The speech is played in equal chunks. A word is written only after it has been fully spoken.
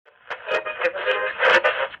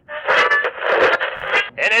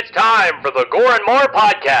time for the Gore and More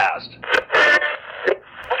podcast.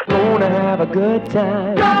 Gonna have a good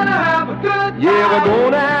time. Gonna have a good time. Yeah, we're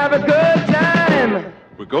gonna have a good time.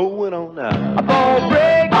 We're going on now. A ball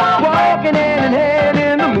break, walking hand in hand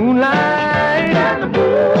in the moonlight.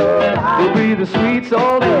 We'll be the sweet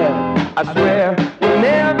soul there. I swear we'll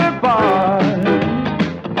never part.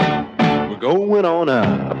 We're going on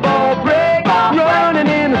now. A ball break, running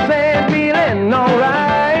in the sand, feeling alright.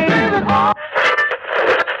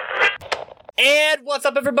 And what's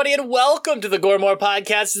up, everybody, and welcome to the Gore More Podcast.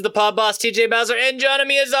 This is the pod boss, TJ Bowser, and joining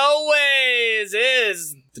me, as always,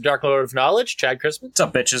 is the Dark Lord of Knowledge, Chad Christmas. What's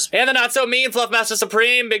up, bitches? And the not-so-mean Fluffmaster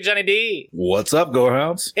Supreme, Big Johnny D. What's up,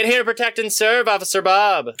 Gorehounds? And here to protect and serve, Officer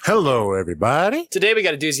Bob. Hello, everybody. Today we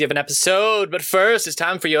got a doozy of an episode, but first, it's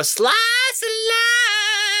time for your Slice of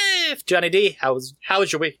Life. Johnny D, how was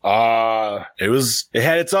your week? It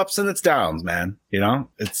had its ups and its downs, man. You know,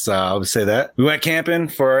 I would say that. We went camping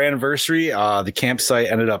for our anniversary. The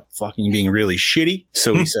campsite ended up fucking being really shitty.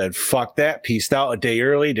 So we said, fuck that. Peaced out a day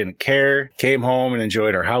early. Didn't care. Came home and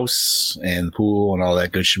enjoyed our house and the pool and all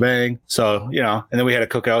that good shebang. So, you know, and then we had a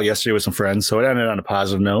cookout yesterday with some friends. So it ended on a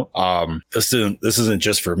positive note. This isn't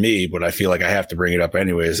just for me, but I feel like I have to bring it up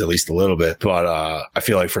anyways, at least a little bit. But, I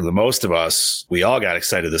feel like for the most of us, we all got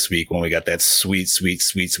excited this week when we got that sweet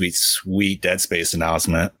Dead Space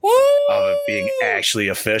announcement of it being actually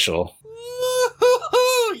official.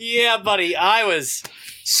 Yeah, buddy. I was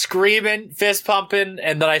screaming, fist pumping,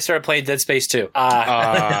 and then I started playing Dead Space 2.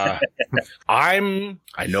 I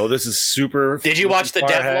know this is super. Did you watch the far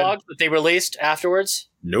ahead. devlog that they released afterwards?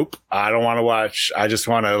 Nope. I don't want to watch. I just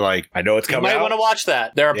want to I know it's You coming out. might want to watch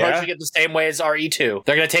that. They're Yeah? approaching it the same way as RE2.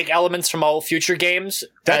 They're going to take elements from all future games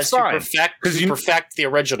That's fine. to perfect the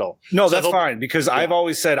original. No, So that's fine because I've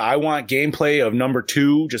always said I want gameplay of number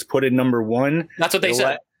 2. Just put in number 1. That's what they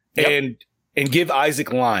said. Yep. And give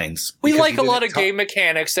Isaac lines. We because like he a did lot it of game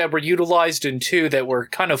mechanics that were utilized in 2 that were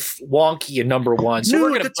kind of wonky in number 1. So No, we're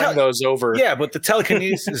going to bring those over. Yeah, but the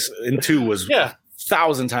telekinesis in 2 was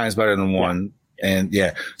 1,000 times better than 1. And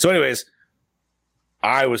yeah. So anyways,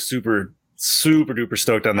 I was super duper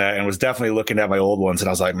stoked on that and was definitely looking at my old ones and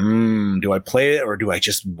I was like, do I play it or do I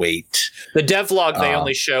just wait? The devlog, they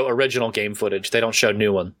only show original game footage. They don't show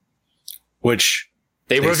new one. Which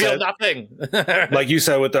They reveal said- nothing. like you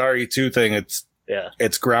said with the RE2 thing,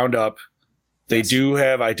 it's ground up.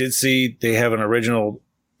 I did see they have an original.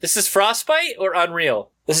 This is Frostbite or Unreal?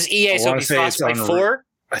 This is EA, so it'll be Frostbite 4?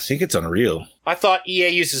 I think it's Unreal. I thought EA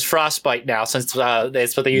uses Frostbite now since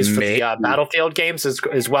that's what they use for the Battlefield games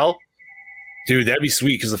as well. Dude, that'd be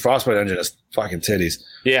sweet because the Frostbite engine is fucking titties.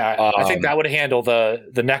 Yeah, I think that would handle the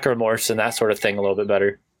Necromorphs and that sort of thing a little bit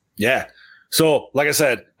better. Yeah. So, like I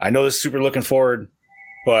said, I know this is super looking forward,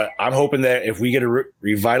 but I'm hoping that if we get a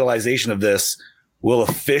revitalization of this, we'll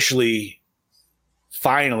finally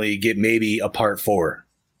get maybe a part 4.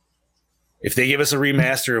 If they give us a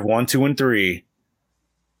remaster of 1, 2, and 3,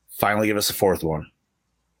 finally give us a 4th one.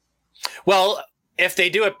 Well, if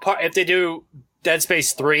they do Dead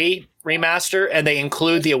Space 3 remaster and they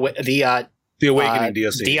include the Awakening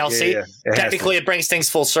DLC. Yeah. Technically, it brings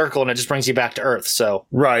things full circle and it just brings you back to Earth. So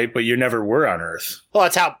right, but you never were on Earth. Well,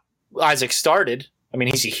 that's how Isaac started. I mean,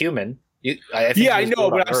 he's a human. I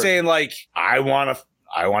know, but I'm saying I want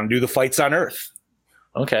to do the fights on Earth.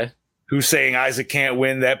 Okay. Who's saying Isaac can't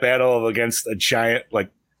win that battle against a giant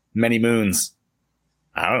many moons?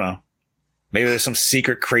 I don't know. Maybe there's some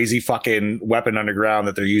secret crazy fucking weapon underground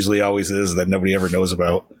that there usually always is that nobody ever knows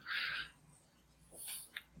about.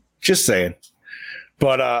 Just saying.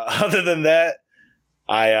 But other than that,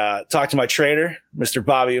 I talked to my trainer, Mr.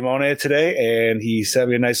 Bobby Amone, today, and he sent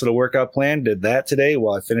me a nice little workout plan. Did that today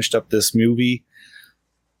while I finished up this movie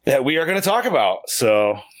that we are going to talk about.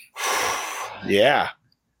 So, yeah.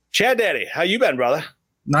 Chad Daddy, how you been, brother?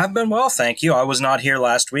 I've been well, thank you. I was not here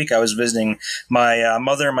last week. I was visiting my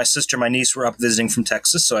mother, my sister, my niece were up visiting from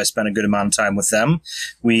Texas, so I spent a good amount of time with them.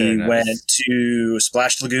 We went to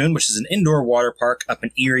Splash Lagoon, which is an indoor water park up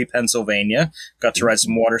in Erie, Pennsylvania. Got to ride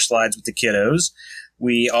some water slides with the kiddos.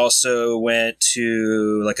 We also went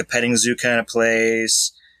to a petting zoo kind of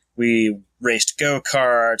place. We raced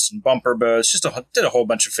go-karts and bumper boats. Did a whole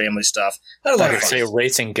bunch of family stuff. Had a lot of fun. Say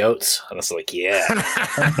racing goats. I was like, yeah.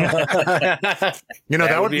 That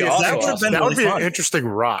would be awesome. That would be an interesting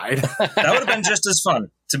ride. That would have been just as fun,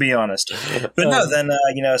 to be honest. But no, then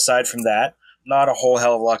aside from that, not a whole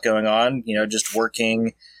hell of a lot going on. Just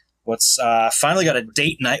working. Finally got a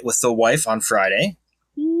date night with the wife on Friday.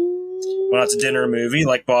 Went out to dinner, a movie.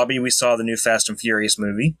 Like Bobby, we saw the new Fast and Furious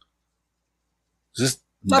movie. Is this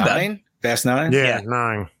Not 9? Fast 9? Yeah,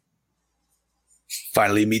 9.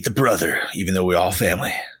 Finally meet the brother, even though we're all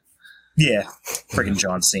family. Yeah, freaking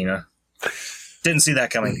John Cena. Didn't see that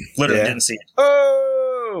coming. Literally didn't see it.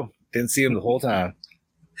 Oh, didn't see him the whole time.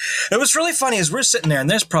 It was really funny as we're sitting there, and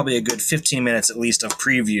there's probably a good 15 minutes at least of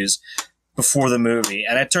previews before the movie.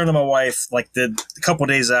 And I turned to my wife like a couple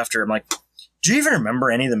days after. I'm like, do you even remember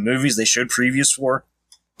any of the movies they showed previews for?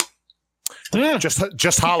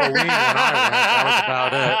 Just Halloween when I went. That was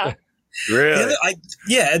about it.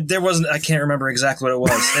 Really? There wasn't. I can't remember exactly what it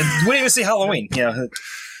was. And we didn't even see Halloween.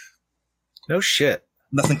 No shit.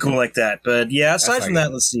 Nothing cool like that. But yeah, aside from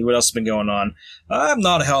that, let's see what else has been going on. I'm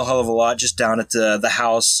not a hell of a lot. Just down at the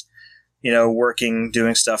house, working,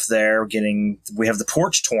 doing stuff there. We have the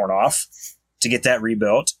porch torn off to get that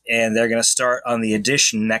rebuilt, and they're going to start on the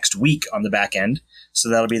addition next week on the back end. So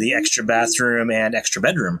that'll be the extra bathroom and extra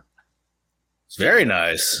bedroom. It's very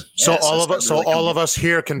nice. So Yeah, all of us, it's really all of us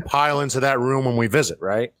here can pile into that room when we visit,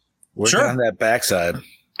 right? Working Sure. on that backside.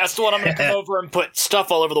 That's the one I'm going to come over and put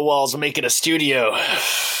stuff all over the walls and make it a studio.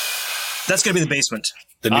 That's going to be the basement.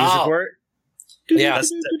 The news Oh. report? Yeah, that's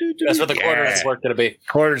what the quarters work going to be.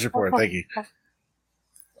 Quarters report, thank you.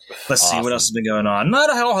 Let's see what else has been going on. Not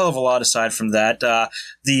a hell of a lot aside from that.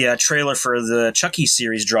 The trailer for the Chucky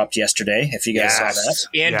series dropped yesterday, if you guys saw that.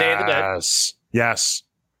 And Day of the Dead. Yes.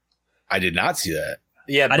 I did not see that.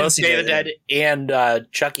 Yeah, I didn't both see Day of the that Dead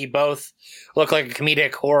and Chucky both look like a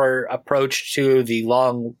comedic horror approach to the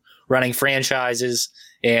long-running franchises.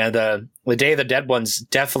 And the Day of the Dead one's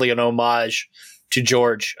definitely an homage to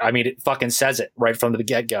George. I mean, it fucking says it right from the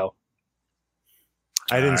get-go.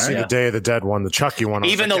 I didn't see the Day of the Dead one, the Chucky one. I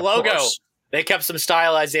was Even like, the of logo. course. They kept some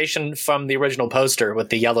stylization from the original poster with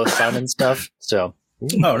the yellow sun and stuff. So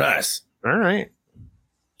Oh, nice. All right.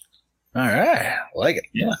 All right. I like it.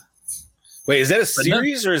 Yeah. Wait, is that a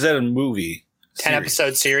series or is that a movie?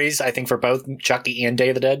 10-episode series, I think, for both Chucky and Day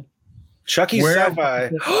of the Dead. Chucky's Where- sci-fi.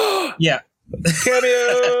 Yeah.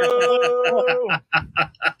 Cameo!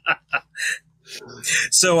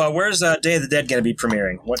 So where's Day of the Dead going to be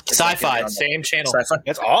premiering? What Sci-fi, same channel. Sci-fi.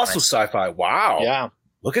 That's also sci-fi. Wow. Yeah.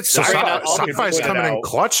 Look at So sci-fi. right now, all the Sci-fi's put it coming in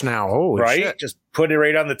clutch now. Holy right? shit. Just put it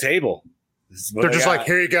right on the table. This is what They're I just got. like,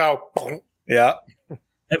 here you go. Yeah.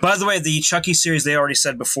 And by the way, the Chucky series, they already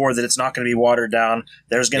said before that it's not going to be watered down.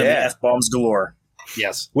 There's going to be F-bombs galore.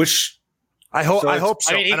 Yes. Which I hope. So I it's- hope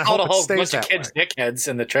so. I mean, he and I called a hope it whole stays bunch of that kids way. dickheads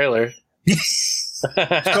in the trailer.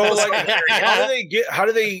 so like how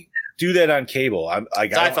do they do that on cable? I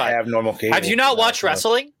don't Sci-fi. have normal cable. Have you not watched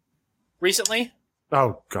wrestling recently?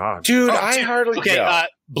 Oh God. Dude, I hardly Okay, yeah.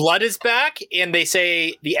 Blood is back, and they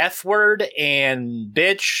say the F word and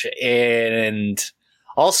bitch and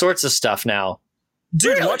all sorts of stuff now.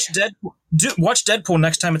 Dude, watch Deadpool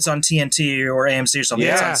next time it's on TNT or AMC or something.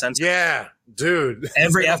 It's Yeah. uncensored. Yeah. Dude.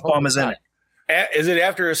 Every F-bomb is in it. Is it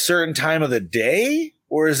after a certain time of the day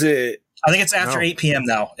or is it I think it's after 8 p.m.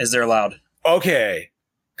 now, is they're allowed. okay?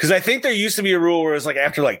 Because I think there used to be a rule where it was like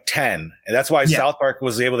after like 10, and that's why South Park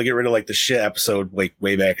was able to get rid of like the shit episode like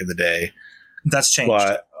way back in the day. That's changed.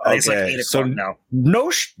 But I think it's like okay, 8 o'clock so now.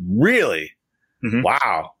 no, really? Mhm.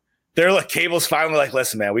 Wow. They're like cable's finally like,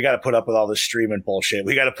 listen, man, we got to put up with all this streaming bullshit.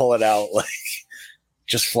 We got to pull it out. Like,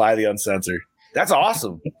 just fly the uncensored. That's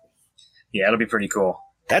awesome. Yeah, it'll be pretty cool.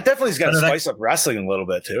 That definitely has got to But spice up wrestling a little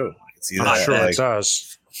bit too. I can see I'm that. sure like, it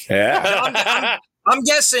does. yeah. I'm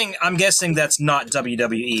guessing that's not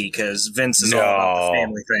WWE because Vince is all about the No.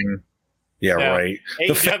 family thing. Yeah, Yeah. right.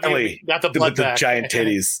 The AEW family. got the With blood the back. giant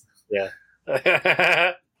titties.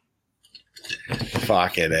 Yeah.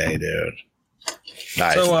 Fucking A, dude.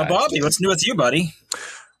 Nice. So, nice. Bobby, what's new with you, buddy?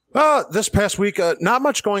 This past week, not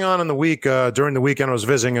much going on in the week. During the weekend, I was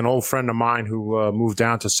visiting an old friend of mine who moved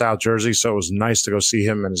down to South Jersey, so it was nice to go see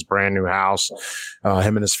him in his brand new house.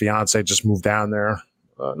 Him and his fiance just moved down there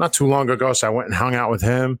not too long ago, so I went and hung out with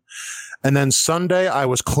him. And then Sunday, I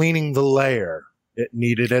was cleaning the lair. It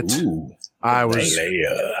needed it. Ooh. I was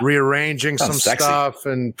Leia. rearranging some Sounds sexy. stuff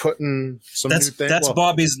and putting some That's new things. that's well,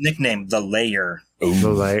 Bobby's nickname, the Layer. the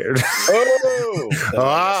lair. Oh.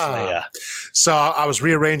 Ah. Leia. So I was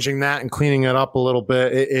rearranging that and cleaning it up a little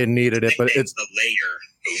bit. It needed it, but it's the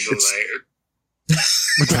Layer.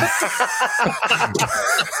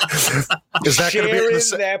 is that going to be?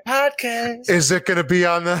 Sharing that podcast. Is it going to be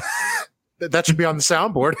on the? That should be on the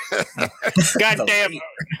soundboard. Goddamn.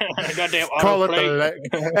 Goddamn. Call it autoplay.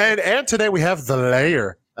 the and today we have the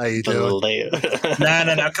layer. How you doing?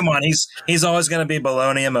 No. Come on. He's always going to be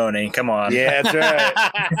Baloney Amoni. Come on. Yeah, that's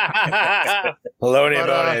right. Polony But,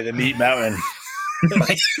 about it, the meat mountain.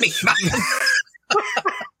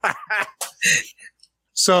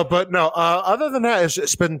 So, but no. Other than that,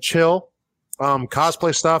 it's been chill.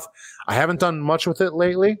 Cosplay stuff. I haven't done much with it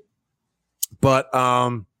lately, but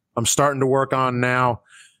I'm starting to work on now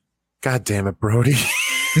God damn it, Brody.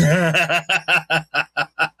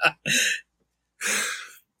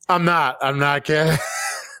 I'm not kidding.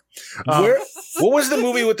 What was the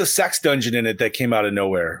movie with the sex dungeon in it that came out of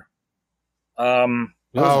nowhere?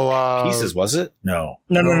 Pieces, was it? No.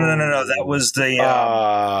 No. That was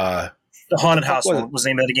the haunted house. What was the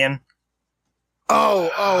name of it again? The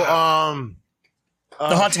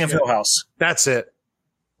Haunting of Hill House. That's it.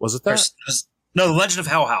 Was it that? No, The Legend of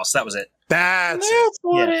Hell House. That was it. That's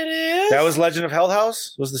what it is. That was Legend of Hell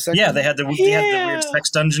House? Was the second? Yeah, they had the weird sex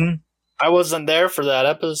dungeon. I wasn't there for that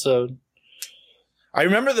episode. I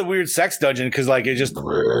remember the weird sex dungeon because, like, it was just I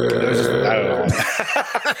don't know.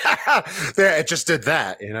 Yeah, it just did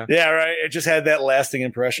that, you know? Yeah, right. It just had that lasting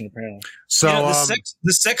impression, apparently. So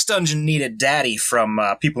the sex dungeon needed Daddy from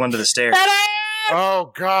People Under the Stairs.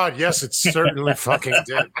 Oh God, yes, it certainly fucking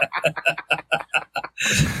did.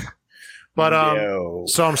 But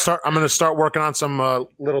so I'm going to start working on some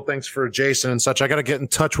little things for Jason and such. I got to get in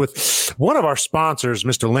touch with one of our sponsors,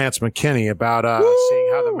 Mr. Lance McKinney, about seeing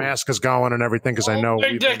how the mask is going and everything. Because I know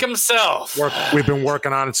Big Dick himself. We've been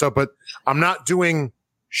working on it. So, but I'm not doing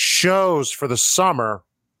shows for the summer,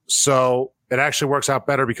 so it actually works out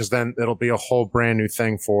better because then it'll be a whole brand new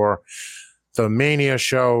thing for the Mania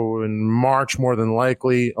show in March, more than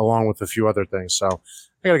likely, along with a few other things. So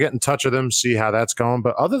I got to get in touch with them, see how that's going.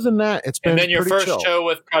 But other than that, it's been. And then your pretty first chill. show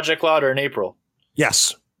with Project Louder in April.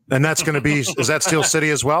 Yes, and that's going to be. Is that Steel City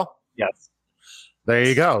as well? Yes. There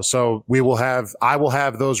you go. So I will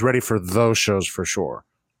have those ready for those shows for sure.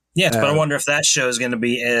 Yes, but I wonder if that show is going to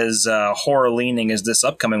be as horror leaning as this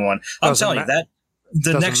upcoming one. I'm telling you that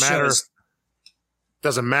the next show is.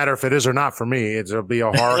 Doesn't matter if it is or not for me. It'll be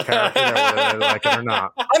a horror character, whether they like it or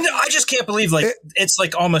not. I just can't believe it's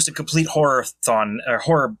like almost a complete horror-thon or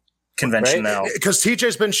horror convention now. Because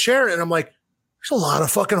TJ's been sharing it, and I'm like, there's a lot of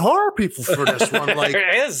fucking horror people for this one. Like,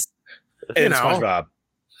 There is. you And know, SpongeBob.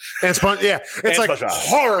 and it's And like SpongeBob.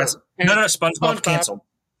 horror. No, SpongeBob canceled.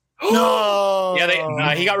 No,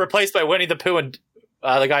 Yeah, he got replaced by Winnie the Pooh and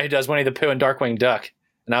the guy who does Winnie the Pooh and Darkwing Duck.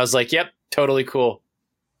 And I was like, yep, totally cool.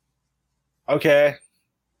 Okay.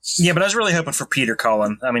 Yeah, but I was really hoping for Peter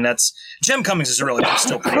Cullen. I mean, Jim Cummings is really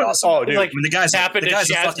still pretty awesome. Oh, dude. Like, I mean, the guy's happened the to guy's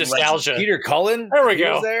a Jazz fucking legend. Nostalgia. Peter Cullen? There we He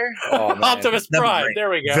go. was there? Oh, man. Optimus That'd be Prime. great. There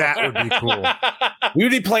we go. that would be cool. We would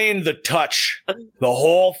be playing The Touch the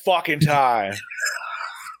whole fucking time.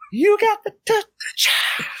 You got the touch.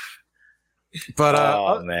 But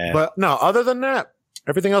Oh, man. but no, other than that,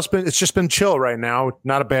 everything else it's just been chill right now.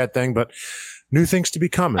 Not a bad thing, but new things to be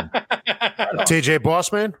coming. TJ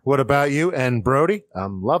Bossman, what about you? And Brody,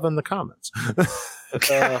 I'm loving the comments.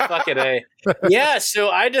 Fuck it, eh? Yeah, so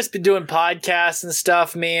I just been doing podcasts and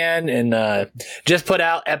stuff, man, and just put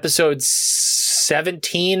out episode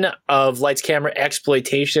 17 of Lights Camera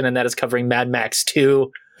Exploitation, and that is covering Mad Max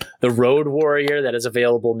 2, The Road Warrior, that is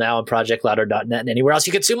available now on ProjectLouder.net and anywhere else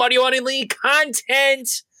you consume audio-only content.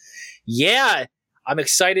 Yeah, I'm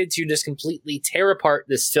excited to just completely tear apart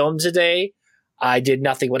this film today. I did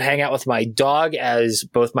nothing but hang out with my dog as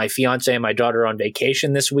both my fiance and my daughter are on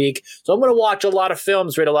vacation this week. So I'm going to watch a lot of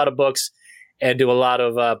films, read a lot of books, and do a lot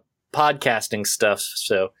of podcasting stuff.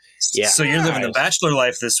 So, yeah. So you're living the bachelor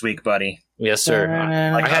life this week, buddy. Yes, sir.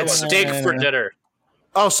 I had steak for dinner.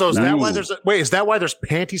 Oh, so is that why Ooh. is that why there's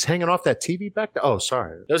panties hanging off that TV back there? Oh,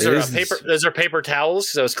 sorry. Those It are is- paper towels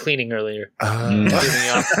because I was cleaning earlier. Kidding,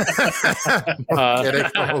 Uh,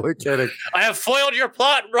 totally kidding. I have foiled your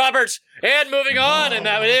plot, Robert. And moving on, and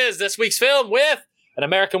that is this week's film with An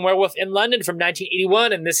American Werewolf in London from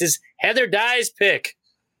 1981, and this is Heather Dye's pick.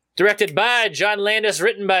 Directed by John Landis,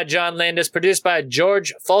 written by John Landis, produced by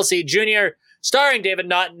George Falsey Jr., starring David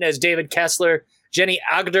Naughton as David Kessler, Jenny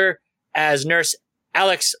Agder as Nurse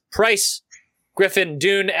Alex Price, Griffin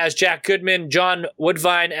Dune as Jack Goodman, John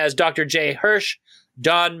Woodvine as Dr. J. Hirsch,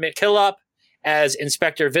 Don McKillop as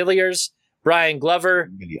Inspector Villiers, Brian Glover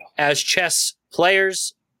as chess player.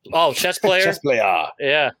 Chess player.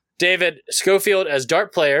 Yeah. David Schofield as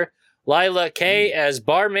dart player, Lila Kay as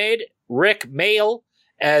barmaid, Rick Mail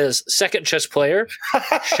as second chess player,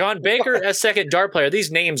 Sean Baker as second dart player.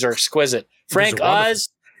 These names are exquisite. Frank are wonderful. Oz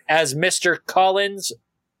as Mr. Collins,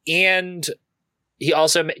 and he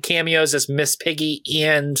also cameos as Miss Piggy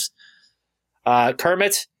and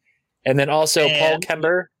Kermit, and then also Paul And-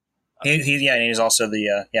 Kember. He's also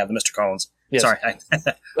the Mr. Collins. Yes. Sorry.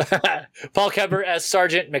 Paul Kember as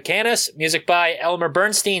Sergeant McCannis. Music by Elmer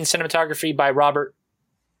Bernstein. Cinematography by Robert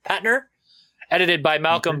Patner. Edited by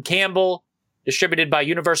Malcolm Campbell. Distributed by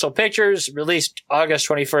Universal Pictures. Released August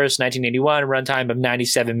 21st, 1981. Runtime of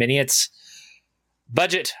 97 minutes.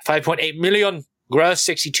 Budget 5.8 million. Gross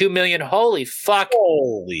 62 million. Holy fuck.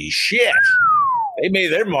 Holy shit. They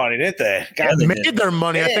made their money, didn't they? God, They they made did. their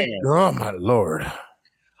money. I think. Oh my lord!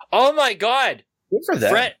 Oh my God. Good for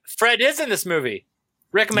them. Fred is in this movie.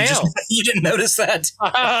 Rick You, Mail. you didn't notice that?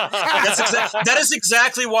 That is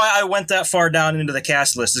exactly why I went that far down into the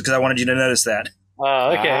cast list, is because I wanted you to notice that.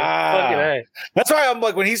 Oh, okay. Ah. Fucking A. That's why I'm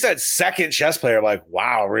like, when he said second chess player, I'm like,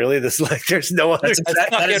 wow, really? This like, there's no other.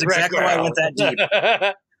 That is exactly why I went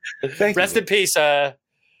that deep. Thank Rest you. in peace.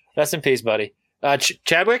 Rest in peace, buddy.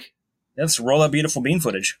 Chadwick? Let's roll up beautiful bean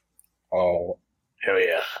footage. Oh, hell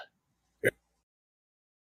yeah.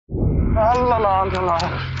 La la la la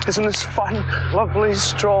la. Isn't this fun? Lovely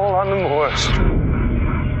stroll on the moors.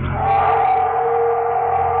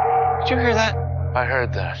 Did you hear that? I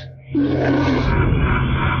heard that.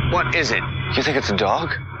 What is it? You think it's a dog?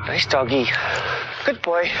 Nice doggy. Good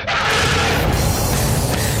boy.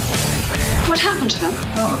 What happened to them?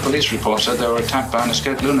 Oh, the police report said they were attacked by an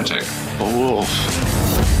escaped lunatic. A wolf.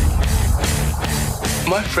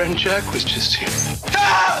 My friend Jack was just here.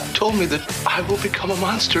 Told me that I will become a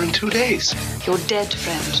monster in 2 days. Your dead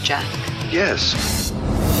friend, Jack. Yes.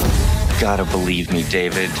 Gotta believe me,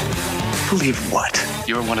 David. Believe what?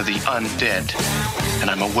 You're one of the undead, and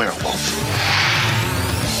I'm a werewolf.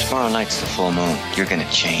 Tomorrow night's the full moon. You're gonna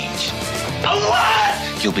change. A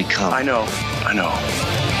what? You'll become. I know.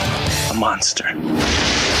 A monster.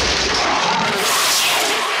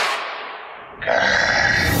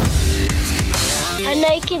 A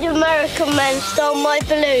naked American man stole my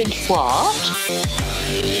balloon. What?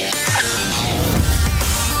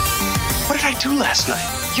 What did I do last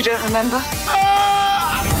night? You don't remember?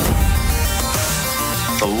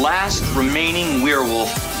 The last remaining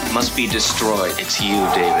werewolf must be destroyed. It's you,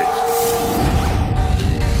 David.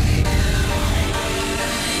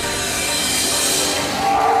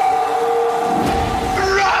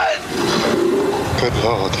 Run! Good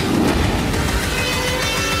Lord.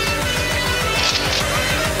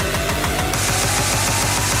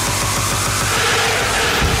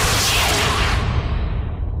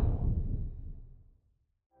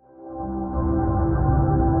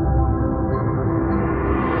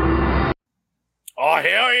 Oh,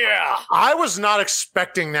 hell yeah. I was not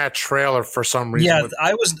expecting that trailer for some reason. Yeah,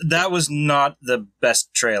 that was not the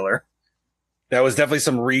best trailer. That was definitely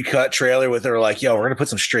some recut trailer with her like, yo, we're gonna put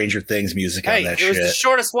some Stranger Things music Hey, on that it was shit. the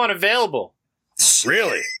shortest one available.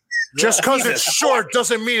 Really? Just because it's Jesus short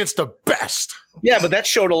doesn't mean it's the best. Yeah, but that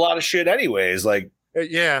showed a lot of shit anyways. Like,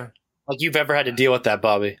 Yeah. Like you've ever had to deal with that,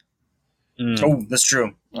 Bobby. Oh, that's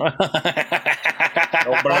true. All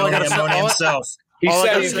Brony himself. he All I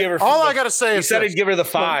said gotta he'd say- give her. all I gotta say he is said this. he'd give her the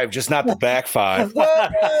 5, just not the back 5.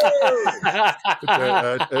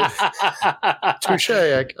 Touche.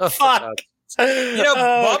 Fuck. You know,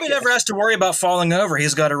 Bobby never has to worry about falling over.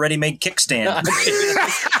 He's got a ready-made kickstand.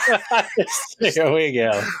 Here we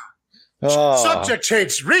go. Oh. Subject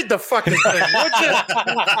change. Read the fucking thing, would you?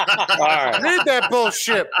 All right. Read that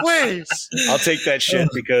bullshit, please. I'll take that shit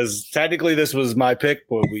because technically this was my pick,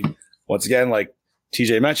 but we once again, like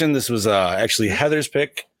TJ mentioned, this was actually Heather's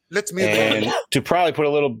pick. Let me. And to probably put a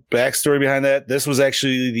little backstory behind that, this was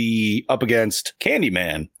actually the up against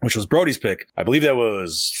Candyman, which was Brody's pick. I believe that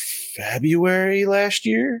was February last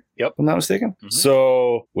year. Yep. If I'm not mistaken. Mm-hmm.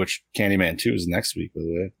 So, which Candyman 2 is next week, by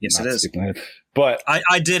the way. Yes, Not it is. skipping ahead. But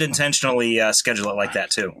I did intentionally schedule it like that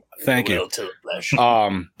too. thank you. Will to the flesh.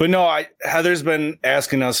 But no, Heather's been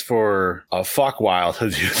asking us for a fuck while to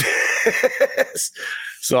do this.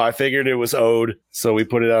 So I figured it was owed. So we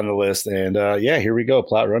put it on the list. And yeah, here we go.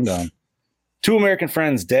 Plot rundown. 2 American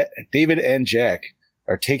friends, David and Jack,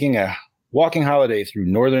 are taking a walking holiday through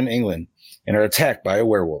northern England and are attacked by a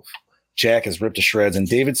werewolf. Jack is ripped to shreds and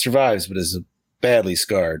David survives but is badly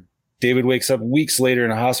scarred. David wakes up weeks later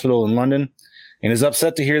in a hospital in London and is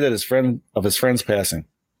upset to hear that his friend's passing.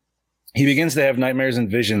 He begins to have nightmares and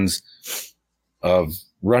visions of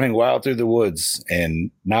running wild through the woods and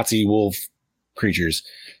Nazi wolf creatures.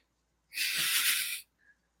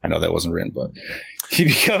 I know that wasn't written, but he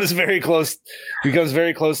becomes very close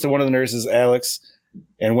to one of the nurses, Alex,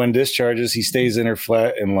 and when discharges, he stays in her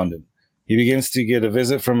flat in London. He begins to get a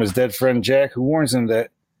visit from his dead friend Jack, who warns him that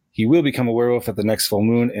he will become a werewolf at the next full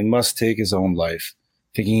moon and must take his own life.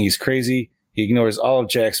 Thinking he's crazy, he ignores all of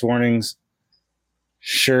Jack's warnings.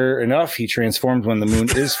 Sure enough, he transforms when the moon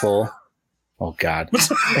is full. Oh, God.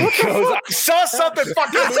 I saw something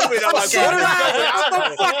fucking moving. I'm like, What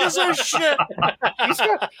the fuck is this shit?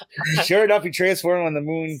 Sure enough, he transforms when the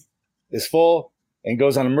moon is full and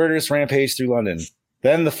goes on a murderous rampage through London.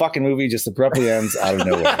 Then the fucking movie just abruptly ends out of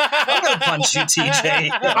nowhere. I'm gonna punch you, TJ.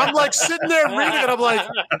 I'm like sitting there reading it. I'm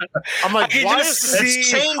like, why is it's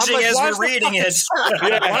changing as we're reading it?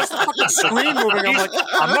 Why is the fucking screen moving? I'm like,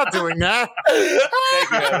 I'm not doing that.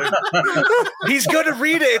 He's gonna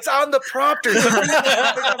read it. It's on the prompter.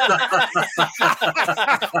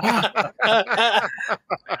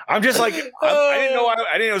 I'm just like, I didn't know.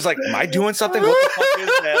 I didn't. It was like, am I doing something? What the fuck is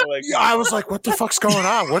that? Like, I was like, what the fuck's going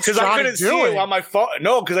on? What's Johnny I couldn't doing? see it on my phone.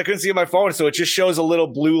 No, because I couldn't see it on my phone, so it just shows a little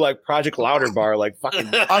blue like Project Louder bar, like fucking.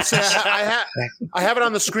 I'll say I have it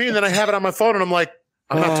on the screen, then I have it on my phone, and I'm like,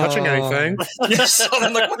 I'm not touching anything. So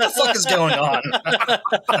I'm like, what the fuck is going on?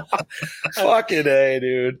 Fucking A,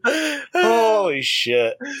 dude. Holy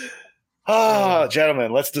shit. Oh,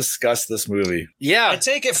 gentlemen, let's discuss this movie. Yeah. I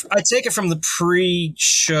take it from the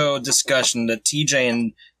pre-show discussion that TJ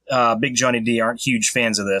and Big Johnny D aren't huge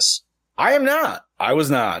fans of this. I am not. I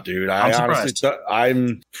was not, dude.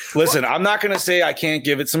 Listen, I'm not going to say I can't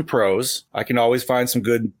give it some pros. I can always find some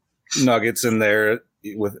good nuggets in there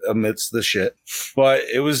amidst the shit. But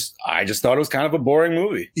I just thought it was kind of a boring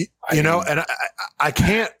movie. And I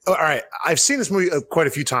can't. All right. I've seen this movie quite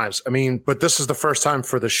a few times. I mean, but this is the first time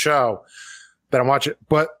for the show that I'm watching.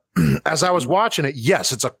 But as I was watching it,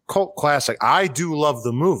 yes, it's a cult classic. I do love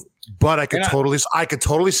the movie. But I could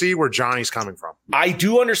totally see where Johnny's coming from. I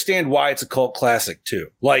do understand why it's a cult classic too.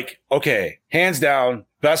 Like, okay, hands down,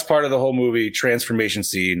 best part of the whole movie, transformation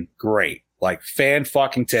scene, great. Like,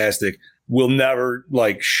 fan-fucking-tastic. We'll never,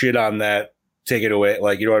 like, shit on that, take it away.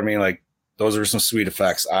 Like, you know what I mean? Like, those are some sweet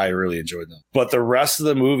effects. I really enjoyed them. But the rest of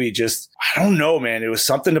the movie just, I don't know, man. It was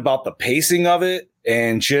something about the pacing of it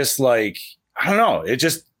and just, like, I don't know.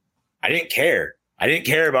 I didn't care. I didn't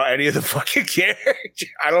care about any of the fucking characters.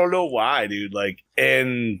 I don't know why, dude. Like,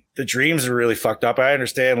 and the dreams are really fucked up. I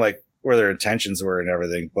understand, like, where their intentions were and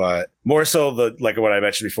everything, but more so like what I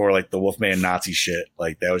mentioned before, like the Wolfman Nazi shit.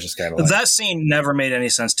 Like, that was just kind of like, that scene never made any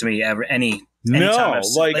sense to me ever. Any no, time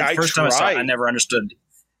like the first time I saw it, I never understood.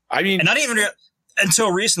 I mean, and not even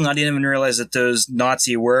until recently, I didn't even realize that those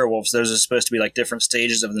Nazi werewolves, those are supposed to be like different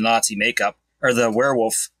stages of the Nazi makeup or the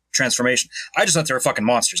werewolf transformation. I just thought they were fucking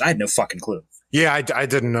monsters. I had no fucking clue. Yeah, I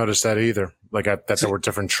didn't notice that either. Like, that there were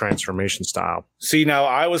different transformation style. See, now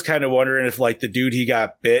I was kind of wondering if, like, the dude he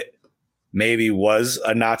got bit maybe was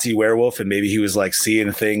a Nazi werewolf and maybe he was, like,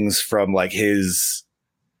 seeing things from, like, his...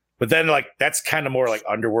 But then, like, that's kind of more, like,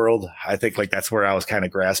 Underworld. I think, like, that's where I was kind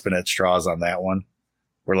of grasping at straws on that one.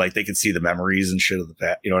 Where, like, they could see the memories and shit of the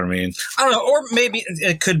past. You know what I mean? I don't know. Or maybe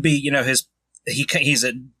it could be, you know, he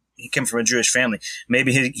came from a Jewish family.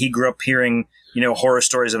 Maybe he grew up hearing... horror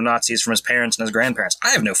stories of Nazis from his parents and his grandparents.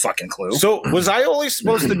 I have no fucking clue. So was I only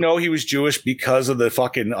supposed to know he was Jewish because of the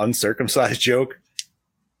fucking uncircumcised joke?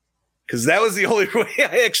 Because that was the only way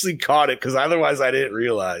I actually caught it. Because otherwise, I didn't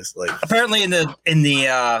realize. Like, apparently, in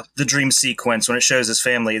the dream sequence when it shows his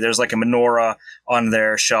family, there's like a menorah on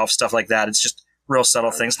their shelf, stuff like that. It's just real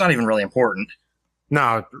subtle things. It's not even really important.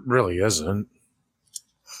 No, it really isn't.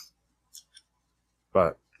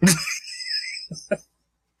 But.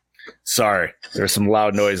 Sorry, there were some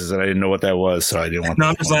loud noises and I didn't know what that was, so I didn't want. No,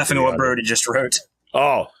 I'm just laughing at what Brody just wrote.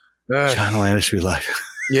 Oh, John Landis should be like,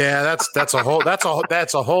 yeah, that's a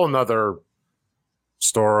whole nother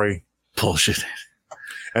story. Bullshit.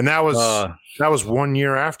 And that was 1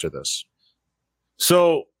 year after this.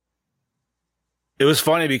 So it was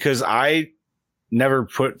funny because I never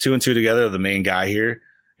put two and two together of the main guy here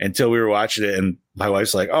until we were watching it, and my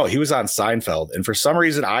wife's like, "Oh, he was on Seinfeld," and for some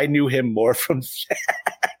reason I knew him more from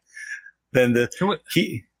that. Then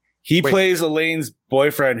he plays Elaine's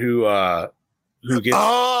boyfriend who gets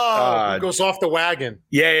who goes off the wagon.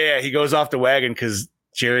 Yeah, he goes off the wagon because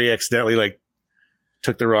Jerry accidentally like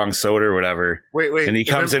took the wrong soda or whatever. Wait, and he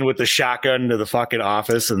comes in with the shotgun to the fucking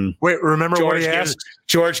office and remember what he asked?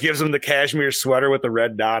 George gives him the cashmere sweater with the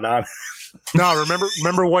red dot on. No,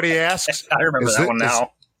 remember what he asks? I remember that one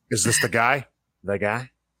now. Is this the guy? The guy?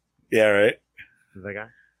 Yeah, right. The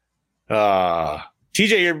guy.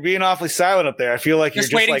 TJ, you're being awfully silent up there. I feel like you're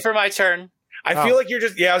just waiting like, for my turn. I feel like you're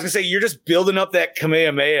just, I was gonna say, you're just building up that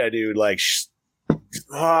Kamehameha, dude. Like,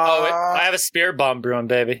 I have a spirit bomb brewing,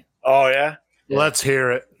 baby. Oh, yeah? Let's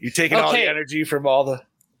hear it. You're taking all the energy from all the...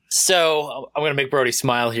 So I'm going to make Brody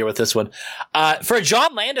smile here with this one. For a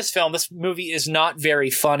John Landis film, this movie is not very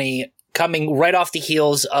funny. Coming right off the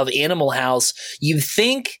heels of Animal House, you'd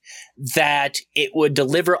think that it would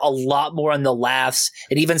deliver a lot more on the laughs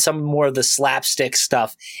and even some more of the slapstick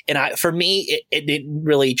stuff. And for me, it didn't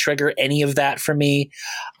really trigger any of that for me.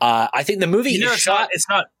 I think the movie is shot.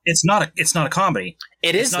 It's not a comedy.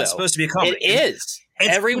 It's not supposed to be a comedy. It is.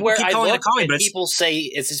 everywhere keep I calling it a look, comedy, and but it's- people say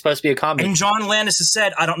it's supposed to be a comedy. And John Landis has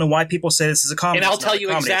said, I don't know why people say this is a comedy. And I'll It's not tell a you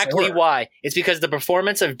comedy, it's exactly horror. why. It's because the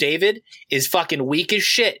performance of David is fucking weak as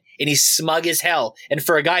shit, and he's smug as hell. And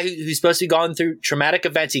for a guy who's supposed to be going through traumatic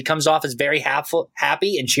events, he comes off as very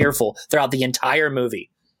happy and cheerful throughout the entire movie.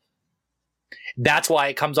 That's why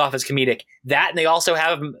it comes off as comedic. That, and they also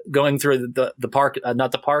have him going through the park,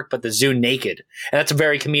 not the park, but the zoo naked. And that's a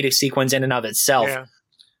very comedic sequence in and of itself. Yeah.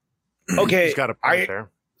 Okay, He's got a point there.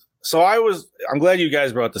 So I'm glad you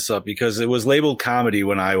guys brought this up because it was labeled comedy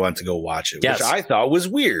when I went to go watch it, Yes. which I thought was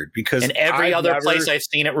weird because And every other place I've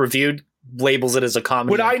seen it reviewed labels it as a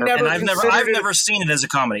comedy. But I on purpose. never And I've never seen it as a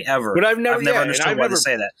comedy ever. But I've never understood why they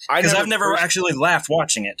say that. Because I've never actually laughed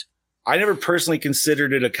watching it. I never personally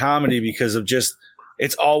considered it a comedy because of just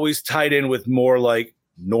it's always tied in with more like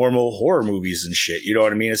normal horror movies and shit. You know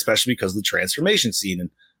what I mean? Especially because of the transformation scene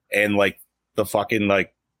and like the fucking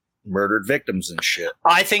like murdered victims and shit.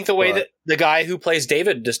 I think the way that the guy who plays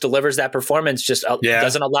David just delivers that performance just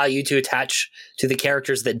doesn't allow you to attach to the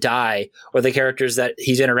characters that die or the characters that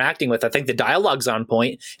he's interacting with. I think the dialogue's on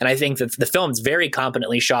point, and I think that the film's very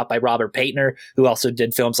competently shot by Robert Paintner, who also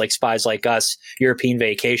did films like Spies Like Us, European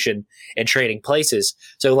Vacation, and Trading Places.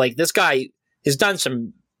 So like this guy has done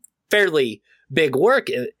some fairly big work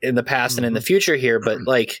in the past and in the future here, but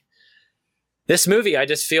like this movie, I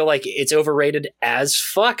just feel like it's overrated as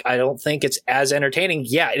fuck. I don't think it's as entertaining.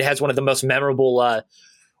 Yeah, it has one of the most memorable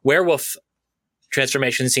werewolf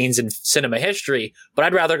transformation scenes in cinema history, but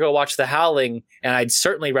I'd rather go watch The Howling, and I'd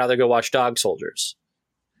certainly rather go watch Dog Soldiers.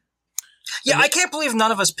 Yeah, I can't believe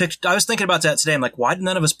none of us picked. I was thinking about that today. I'm like, why did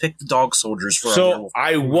none of us pick the Dog Soldiers for? So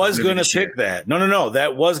I was going to pick that. No.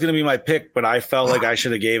 That was going to be my pick, but I felt like I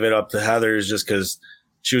should have gave it up to Heather's just because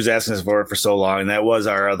she was asking us for it for so long, and that was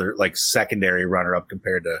our other like secondary runner-up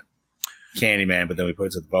compared to Candyman. But then we put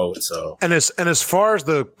it to the vote. So and as far as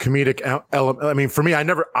the comedic element, I mean, for me, I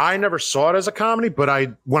never saw it as a comedy, but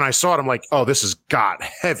when I saw it, I'm like, oh, this has got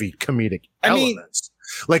heavy comedic elements.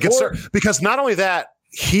 Like it's because not only that.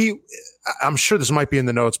 I'm sure this might be in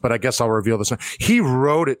the notes, but I guess I'll reveal this now. He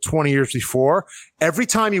wrote it 20 years before. Every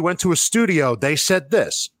time he went to a studio, they said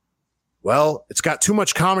this. Well, it's got too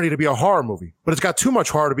much comedy to be a horror movie, but it's got too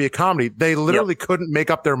much horror to be a comedy. They literally couldn't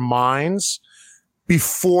make up their minds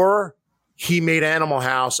before he made Animal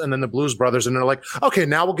House and then the Blues Brothers. And they're like, okay,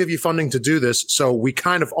 now we'll give you funding to do this. So we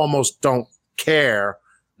kind of almost don't care,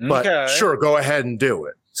 but sure, go ahead and do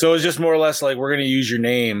it. So it's just more or less like, we're going to use your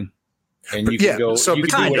name. And you can go, so you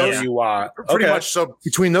can do whatever you want. Pretty much. So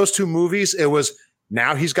between those two movies, it was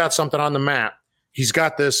now he's got something on the map. He's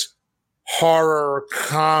got this horror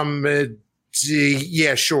comedy.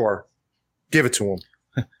 Yeah, sure. Give it to him.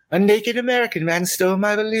 A naked American man stole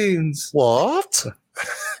my balloons. What?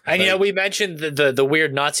 And we mentioned the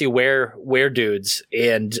weird Nazi wear dudes,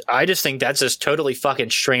 and I just think that's just totally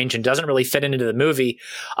fucking strange and doesn't really fit into the movie,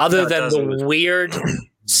 other than the weird,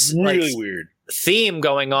 really weird theme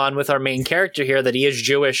going on with our main character here that he is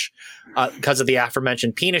Jewish because of the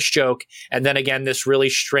aforementioned penis joke, and then again this really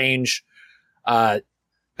strange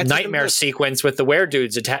nightmare sequence with the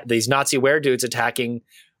weredudes these Nazi weredudes attacking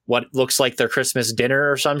what looks like their Christmas dinner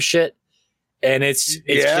or some shit, and it's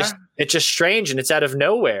just strange and it's out of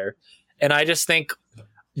nowhere. And I just think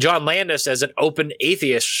John Landis, as an open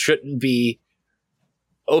atheist, shouldn't be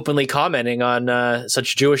openly commenting on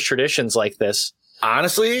such Jewish traditions like this.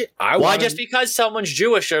 Honestly, just because someone's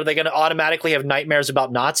Jewish, are they going to automatically have nightmares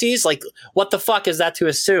about Nazis? Like, what the fuck is that to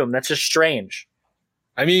assume? That's just strange.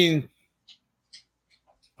 I mean,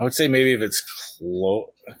 I would say maybe if it's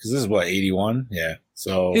close, because this is what, 81? Yeah.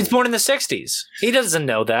 So he's born in the 60s. He doesn't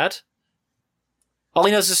know that. All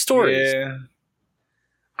he knows is stories. Yeah.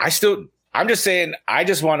 I'm just saying, I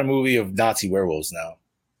just want a movie of Nazi werewolves now.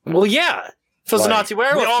 Well, yeah. If it was a Nazi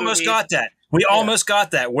werewolf, we almost got that. We almost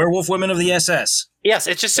got that. Werewolf Women of the SS. Yes,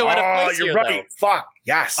 it's just so out of place. You're right. Though. Fuck.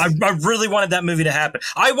 Yes. I really wanted that movie to happen.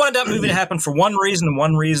 I wanted that movie to happen for one reason and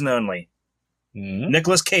one reason only.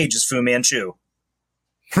 Nicolas Cage is Fu Manchu.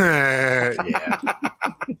 Yeah.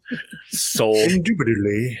 So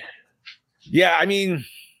indubitably. Yeah, I mean,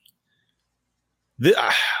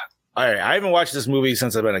 all right. I haven't watched this movie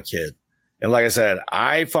since I've been a kid, and like I said,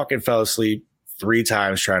 I fucking fell asleep 3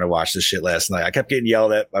 times trying to watch this shit last night. I kept getting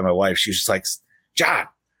yelled at by my wife. She was just like, "John,"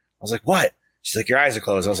 I was like, "What?" She's like, "Your eyes are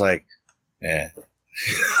closed." I was like, "Eh."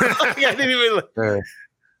 I didn't even.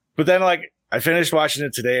 But then, like, I finished watching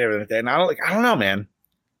it today and I don't know, man.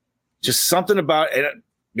 Just something about it.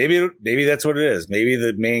 Maybe that's what it is. Maybe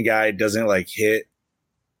the main guy doesn't like hit.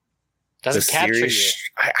 Doesn't capture you.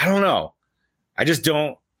 I don't know. I just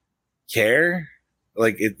don't care.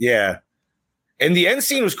 Like it, yeah. And the end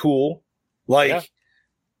scene was cool. Like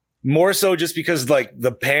More so just because like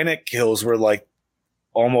the panic kills were like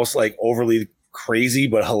almost like overly crazy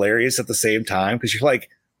but hilarious at the same time, because you're like,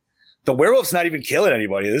 the werewolf's not even killing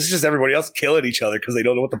anybody. This is just everybody else killing each other because they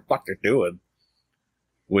don't know what the fuck they're doing.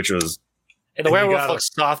 Which was... And the werewolf looks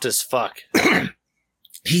soft as fuck.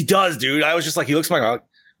 He does, dude. I was just like, he looks like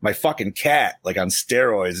my fucking cat, like on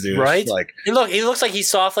steroids, dude. Right? Like, he looks like he's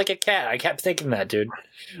soft like a cat. I kept thinking that, dude.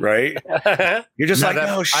 Right? You're just No,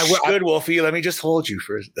 like, good, Wolfie. Let me just hold you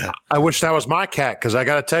for... I wish that was my cat, because I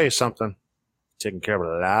got to tell you something. Taking care of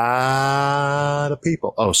a lot of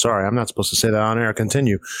people. Oh, sorry. I'm not supposed to say that on air.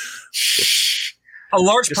 Continue. A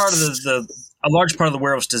large part of the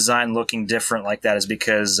werewolf's design looking different like that is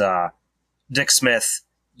because Dick Smith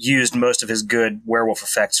used most of his good werewolf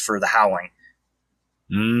effects for The Howling.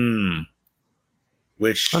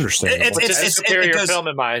 Which understandable. It's a superior film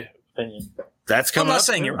in my opinion. That's coming.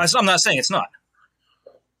 I'm not saying it's not.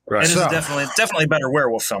 Right. And it's definitely a better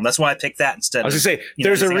werewolf film. That's why I picked that instead. I was gonna say,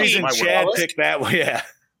 there's a reason Chad picked that one. Yeah.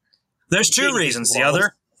 There's two reasons. The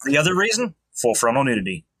other reason, full frontal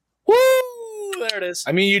nudity. Woo! There it is.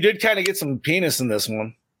 I mean, you did kind of get some penis in this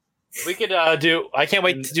one. We could do. I can't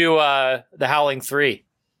wait to do The Howling 3.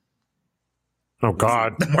 Oh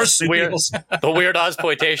God! The marsupials. The weird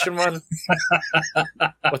Ozploitation one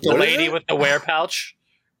with the lady with the wear pouch,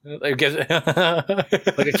 like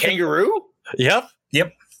a kangaroo. Yep.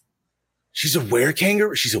 She's a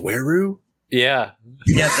kangaroo. She's a wereroo. Yeah.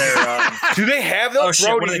 Yeah. They're. Do they have those? Oh, shit,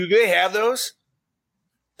 Bro, do they have those?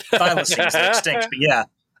 Thylacines, they're extinct, but yeah,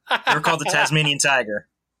 they were called the Tasmanian tiger.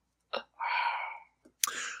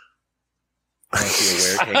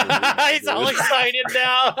 He's all excited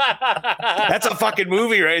now. That's a fucking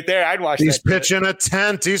movie right there. I'd watch. He's pitching a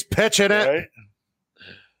tent. He's pitching it. Right?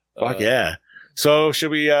 Fuck yeah. So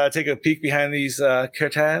should we take a peek behind these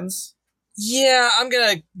curtains? Yeah, I'm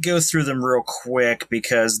going to go through them real quick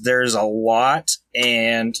because there's a lot,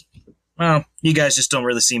 and, well, you guys just don't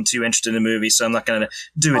really seem too interested in the movie, so I'm not going to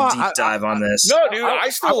do a deep dive on this. No, dude, I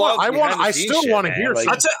still want to hear like,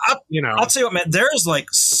 I'll tell you what, man, there's like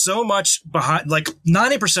so much behind, like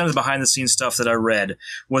 90% of the behind the scenes stuff that I read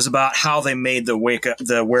was about how they made the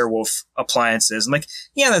werewolf appliances. I'm like,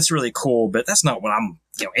 yeah, that's really cool, but that's not what I'm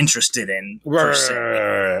interested in. Per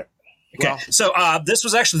se. Okay, well, so this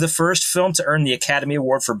was actually the first film to earn the Academy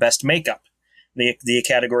Award for Best Makeup. The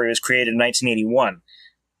category was created in 1981.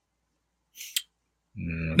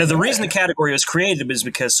 Now, the reason the category was created is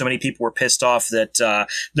because so many people were pissed off that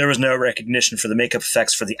there was no recognition for the makeup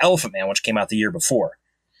effects for The Elephant Man, which came out the year before.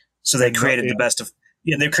 So they created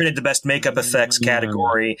the best makeup effects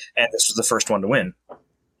category, and this was the first one to win.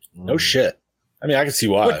 No shit. I mean, I can see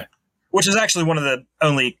why. Which is actually one of the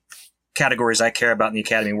only categories I care about in the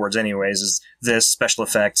Academy Awards anyways, is this, special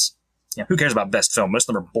effects. Yeah, who cares about best film? Most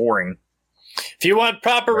of them are boring. If you want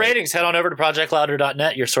proper ratings, head on over to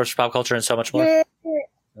projectlouder.net, your source for pop culture and so much more.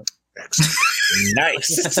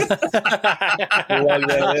 Nice.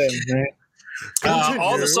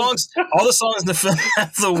 All the songs in the film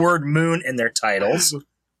have the word moon in their titles.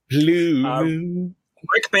 Blue.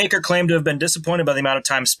 Rick Baker claimed to have been disappointed by the amount of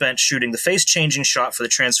time spent shooting the face-changing shot for the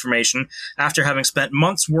transformation. After having spent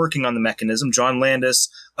months working on the mechanism, John Landis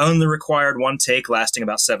owned the required one take lasting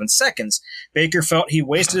about 7 seconds. Baker felt he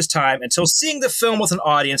wasted his time until seeing the film with an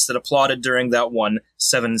audience that applauded during that 1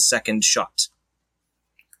 7-second shot.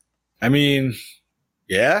 I mean,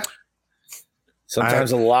 yeah.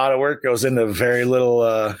 Sometimes a lot of work goes into very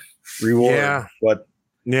little reward. Yeah. But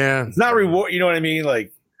yeah, it's not reward. You know what I mean?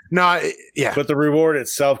 Like, no, yeah. But the reward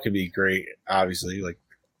itself can be great, obviously. Like,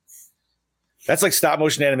 that's like stop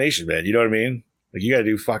motion animation, man. You know what I mean? Like, you got to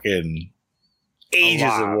do fucking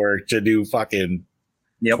ages of work to do fucking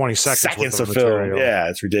 20 seconds of film. Yeah,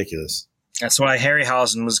 it's ridiculous. That's why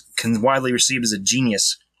Harryhausen was widely received as a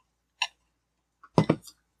genius.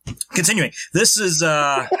 Continuing, this is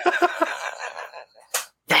unlike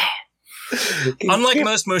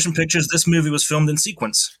most motion pictures, this movie was filmed in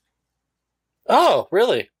sequence. Oh,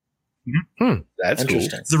 really? Mm-hmm. That's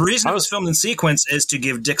interesting. Cool. The reason it was filmed in sequence is to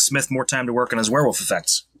give Dick Smith more time to work on his werewolf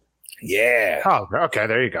effects. Yeah. Oh, okay.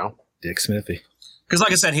 There you go. Dick Smithy. Because,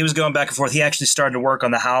 like I said, he was going back and forth. He actually started to work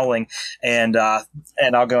on The Howling, and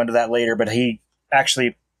I'll go into that later. But he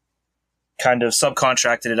actually kind of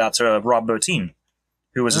subcontracted it out to Rob Bottin,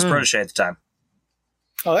 who was his protege at the time.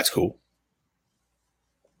 Oh, that's cool.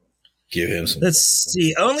 Give him some. Let's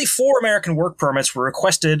see. Only 4 American work permits were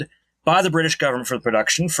requested by the British government for the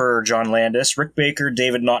production for John Landis, Rick Baker,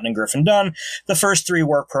 David Naughton, and Griffin Dunne. The first 3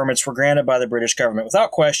 work permits were granted by the British government without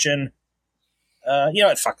question. You know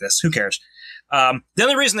what? Fuck this. Who cares? The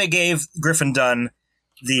only reason they gave Griffin Dunne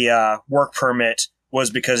the work permit was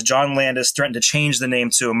because John Landis threatened to change the name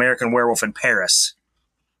to American Werewolf in Paris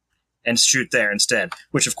and shoot there instead,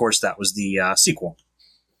 which, of course, that was the sequel.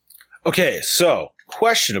 Okay, so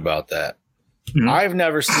question about that. Mm-hmm. I've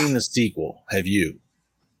never seen the sequel. Have you?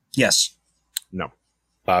 Yes. No.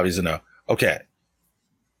 Bobby's a no. Okay.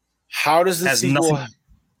 How does the sequel...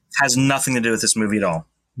 Has nothing to do with this movie at all.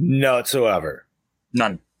 No whatsoever.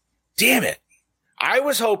 None. Damn it. I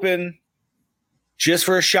was hoping, just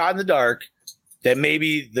for a shot in the dark, that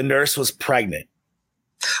maybe the nurse was pregnant.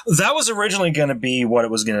 That was originally going to be what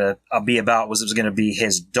it was going to be about, was it was going to be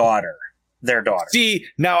his daughter, their daughter. See,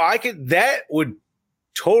 now that would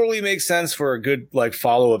totally make sense for a good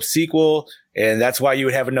follow-up sequel, and that's why you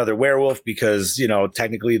would have another werewolf, because,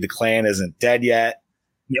 technically the clan isn't dead yet.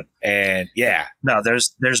 Yep. And yeah. No,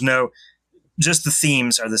 there's no, just the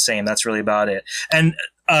themes are the same. That's really about it. And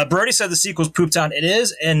Brody said the sequel's pooped out. It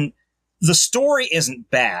is, and the story isn't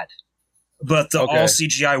bad, but the all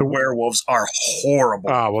CGI werewolves are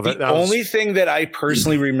horrible. The only thing that I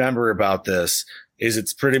personally remember about this is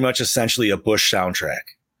it's pretty much essentially a Bush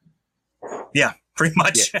soundtrack. Yeah, pretty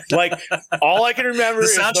much. Yeah. All I can remember the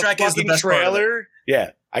is soundtrack the is the best trailer.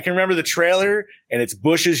 Yeah, I can remember the trailer, and it's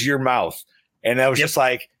Bush's Your Mouth. And I was just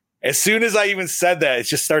like, as soon as I even said that, it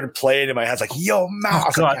just started playing in my head. It's like, yo,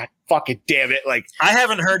 mouth. God. God fucking damn it. I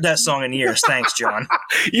haven't heard that song in years. Thanks, John.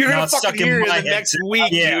 You're going to fucking hear it the next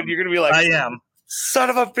week, dude. You're going to be like, I am.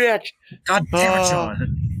 Son of a bitch. God damn it,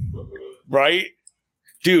 John. Right?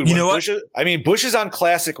 Dude, you know what? Bush is on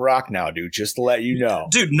classic rock now, dude, just to let you know.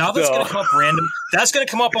 Dude, now that's going to come up random. That's going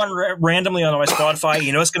to come up on randomly on my Spotify.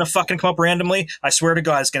 You know what's going to fucking come up randomly? I swear to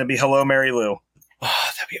God, it's going to be Hello, Mary Lou.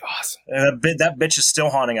 Oh, that'd be awesome. That bitch is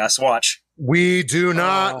still haunting us. Watch. We do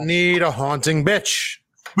not need a haunting bitch.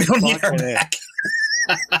 We don't need her back.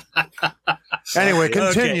 Anyway,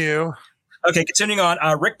 continue. Okay, continuing on.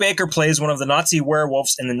 Rick Baker plays one of the Nazi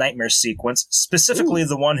werewolves in the Nightmare sequence, specifically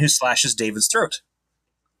the one who slashes David's throat.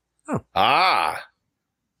 Oh. Ah.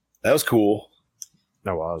 That was cool.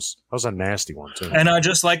 That was a nasty one, too. And I'd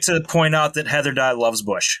just like to point out that Heather Dye loves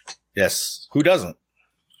Bush. Yes. Who doesn't?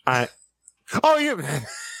 Oh, you.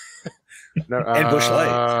 No, and Bush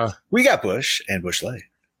Light. We got Bush and Bush Light.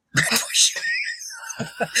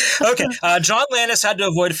 Okay. John Landis had to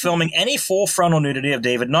avoid filming any full frontal nudity of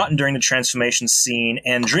David Naughton during the transformation scene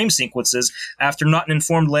and dream sequences after Naughton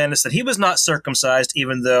informed Landis that he was not circumcised,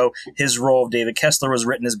 even though his role of David Kessler was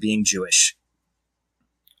written as being Jewish.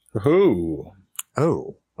 Oh,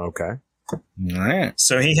 okay. All right.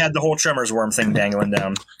 So he had the whole Tremors worm thing dangling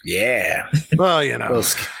down. Yeah. Well,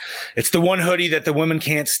 it's the one hoodie that the women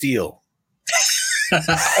can't steal. Or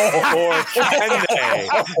can they?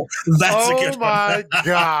 That's a good one. Oh, my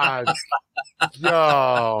God.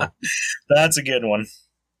 Yo. That's a good one.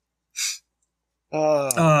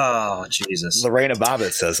 Oh, Jesus. Lorena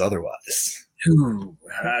Bobbitt says otherwise.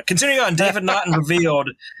 Continuing on, David Naughton revealed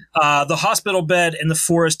the hospital bed in the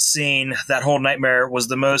forest scene, that whole nightmare, was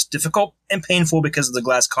the most difficult and painful because of the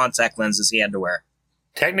glass contact lenses he had to wear.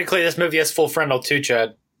 Technically, this movie has full frontal too,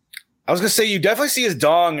 Chad. I was going to say, you definitely see his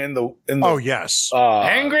dong in the oh, yes.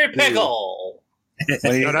 Angry Pickle. That's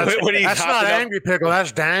not Angry Pickle.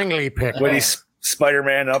 That's Dangly Pickle. When he's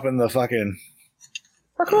Spider-Man up in the fucking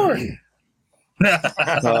parkour.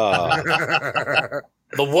 The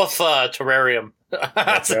wolf terrarium.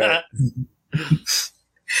 That's right.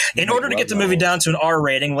 In order to get the movie down to an R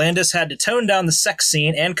rating, Landis had to tone down the sex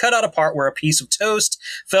scene and cut out a part where a piece of toast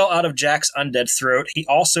fell out of Jack's undead throat. He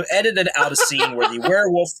also edited out a scene where the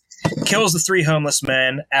werewolf kills the 3 homeless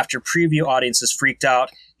men. After preview audiences freaked out,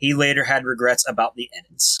 he later had regrets about the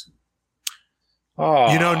edits. Oh.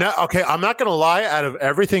 Okay, I'm not going to lie. Out of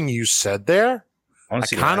everything you said there, I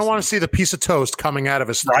kind of want to see the piece of toast coming out of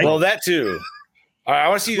his throat. Well, that too. I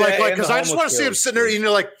want to see that. Because I just want to see him sitting there eating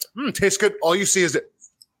tastes good. All you see is it.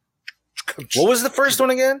 What was the first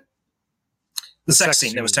one again? The sex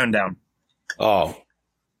scene that was toned down. Oh.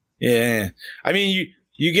 Yeah. I mean,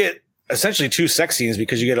 you get essentially 2 sex scenes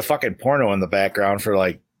because you get a fucking porno in the background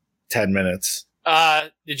for 10 minutes.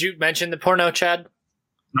 Did you mention the porno, Chad?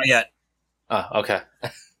 Not yet. Oh, okay.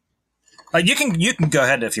 You can go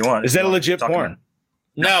ahead if you want. Is that a legit porn?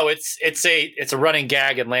 No, it's a running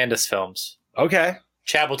gag in Landis films. Okay.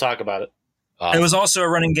 Chad will talk about it. It was also a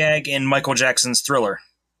running gag in Michael Jackson's Thriller.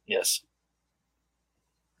 Yes.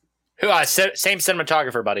 Who? Same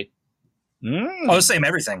cinematographer, buddy. Oh, same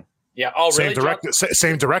everything. Yeah. Oh, really?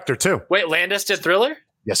 Same director too. Wait, Landis did Thriller?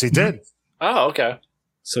 Yes, he did. Oh, okay.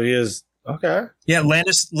 So he is okay. Yeah,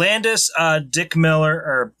 Landis, Dick Miller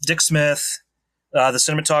or Dick Smith, the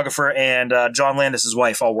cinematographer, and John Landis'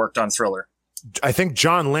 wife all worked on Thriller. I think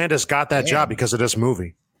John Landis got that job because of this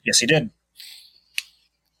movie. Yes, he did.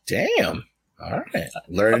 Damn. All right.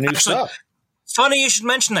 Learning new stuff. Funny you should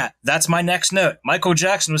mention that. That's my next note. Michael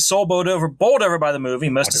Jackson was so bowled over by the movie,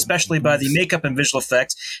 most especially by the makeup and visual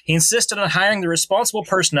effects. He insisted on hiring the responsible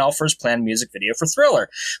personnel for his planned music video for Thriller.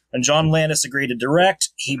 When John Landis agreed to direct,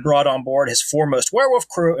 he brought on board his foremost werewolf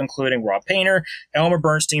crew, including Rob Painter, Elmer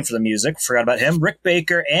Bernstein for the music, forgot about him, Rick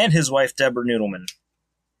Baker, and his wife, Deborah Noodleman.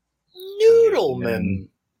 Noodleman.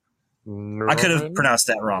 I could have pronounced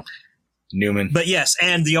that wrong. Newman. But yes,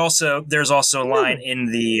 and there's also a line in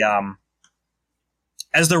the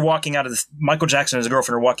as they're walking out of Michael Jackson and his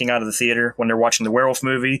girlfriend are walking out of the theater when they're watching the werewolf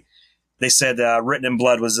movie. They said written in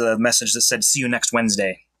blood was a message that said "See you next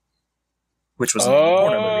Wednesday," which was a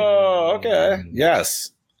porno movie. Oh, okay.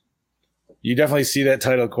 Yes, you definitely see that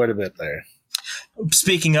title quite a bit there.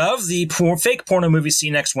 Speaking of, the fake porno movie "See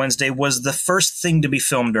you next Wednesday" was the first thing to be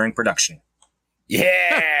filmed during production.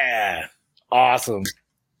 Yeah, awesome.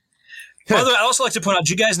 By the way, I'd also like to point out,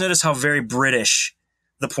 did you guys notice how very British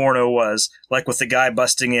the porno was? Like with the guy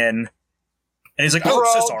busting in, and he's like, "Oh,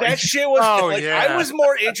 so sorry." That shit was I was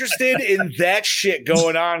more interested in that shit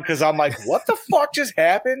going on because I'm like, what the fuck just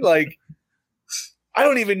happened? Like, I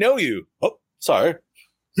don't even know you. Oh, sorry.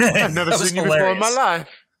 I've never seen you before in my life.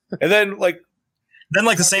 And then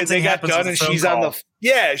the same thing happens done, with and the phone she's call.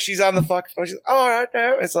 she's on the fuck phone. She's all right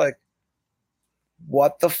now. It's like,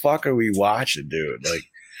 what the fuck are we watching, dude? Like,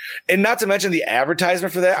 and not to mention the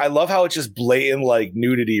advertisement for that. I love how it's just blatant like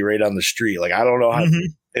nudity right on the street. Like, I don't know how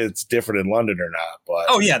it's different in London or not, but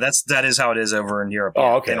oh yeah, that is how it is over in Europe. Oh,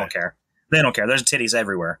 Yeah, okay. They don't care. They don't care. There's titties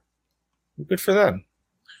everywhere. good for them.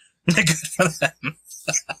 Good for them.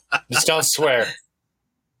 Just don't swear.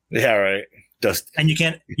 Yeah, right. Just And you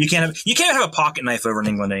can't have a pocket knife over in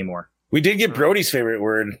England anymore. we did get Brody's favorite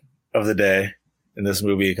word of the day in this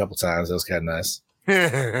movie a couple times. That was kind of nice.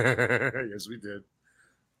 Yes, we did.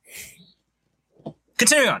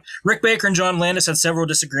 Continuing on, Rick Baker and John Landis had several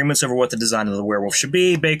disagreements over what the design of the werewolf should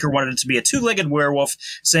be. Baker wanted it to be a two-legged werewolf,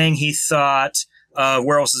 saying he thought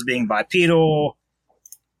werewolves as being bipedal.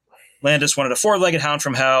 Landis wanted a four-legged hound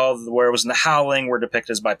from hell. The werewolves in The Howling were depicted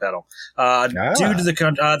as bipedal. Due to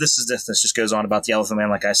the this just goes on about the Elephant Man,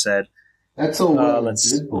 like I said. That's all well and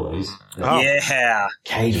good, boys. Yeah.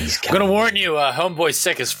 Katie's I'm gonna warn you, Homeboy's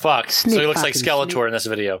sick as fuck, so he looks like Skeletor in this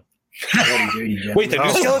video. Wait, the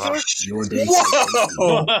new Skeletor?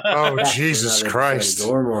 Whoa! Oh, Jesus Christ.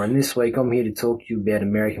 Gormore, and this week I'm here to talk to you about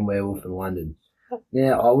American Werewolf in London.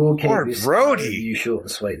 Now, I will keep Poor this Brody. review short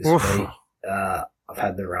and sweet this Oof. week. I've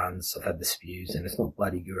had the runs, I've had the spews, and it's not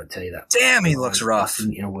bloody good, I tell you that. Damn, he looks rough.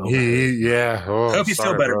 In a world Yeah. Oh, Hope you feel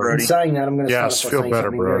sorry, better, bro. In Brody. saying that, I'm going to Yes, start off by feel saying better,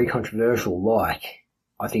 something bro. very controversial, like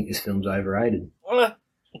I think this film's overrated.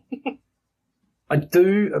 I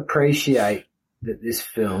do appreciate that this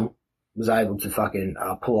film was able to fucking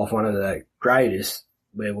pull off one of the greatest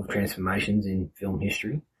werewolf transformations in film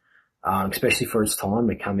history, especially for its time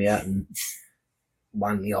to come out and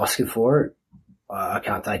won the Oscar for it. I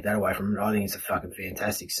can't take that away from it. I think it's a fucking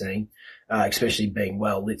fantastic scene, especially being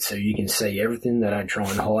well lit so you can see everything. They don't try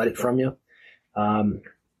and hide it from you.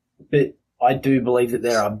 But I do believe that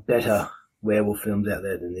there are better werewolf films out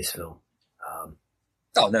there than this film.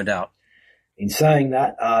 Oh, no doubt. In saying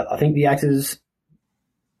that, I think the actors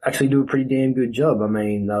actually do a pretty damn good job. I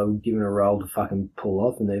mean, they were given a role to fucking pull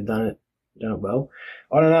off, and they've done it well.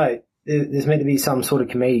 I don't know. There's meant to be some sort of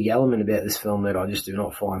comedic element about this film that I just do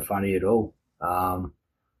not find funny at all.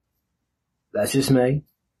 That's just me.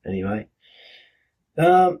 Anyway.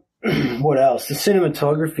 What else? The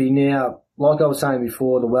cinematography now, like I was saying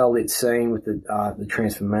before, the well-lit scene with the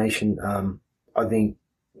transformation, I think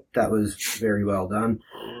that was very well done.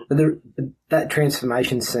 But that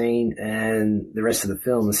transformation scene and the rest of the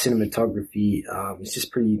film, the cinematography, is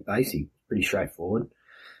just pretty basic, pretty straightforward.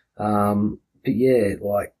 But yeah,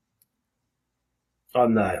 like, I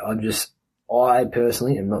don't know, I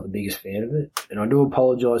personally am not the biggest fan of it, and I do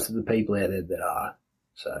apologise to the people out there that are.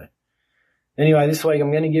 So, anyway, this week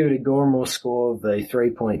I'm going to give it a Gormore score of a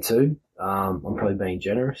 3.2. I'm probably being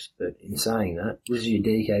generous, but in saying that, this is your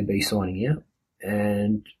DKB signing out,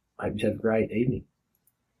 and I hope you have a great evening.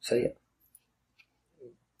 See ya.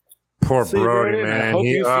 Poor See you, Brody, man. I hope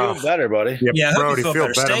you feel better, buddy. Yeah, I hope Brody, you feel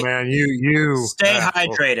better, man. You stay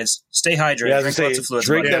hydrated. Stay hydrated. Yeah, Drink lots of fluids.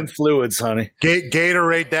 drink buddy. them fluids, honey.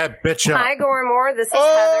 Gatorade that bitch up. Hi, Gormore. This is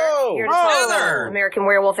Heather. Here to talk Heather! about American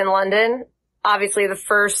Werewolf in London. Obviously, the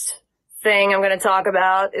first thing I'm going to talk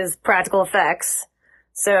about is practical effects.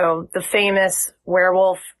 So, the famous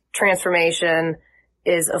werewolf transformation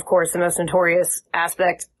is, of course, the most notorious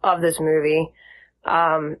aspect of this movie.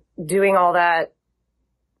 Doing all that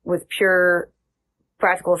with pure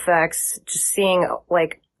practical effects, just seeing,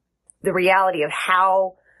 like, the reality of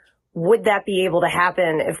how would that be able to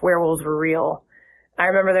happen if werewolves were real? I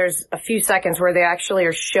remember there's a few seconds where they actually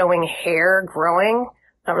are showing hair growing.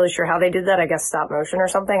 Not really sure how they did that. I guess stop motion or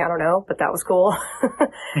something. I don't know, but that was cool.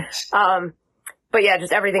 But yeah,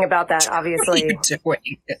 just everything about that obviously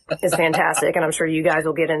is fantastic. And I'm sure you guys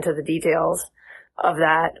will get into the details of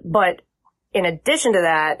that. But in addition to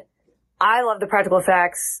that, I love the practical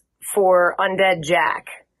effects for Undead Jack.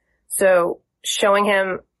 So showing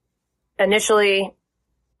him initially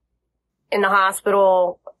in the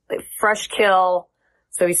hospital, fresh kill.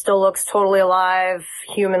 So he still looks totally alive,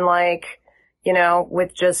 human-like, you know,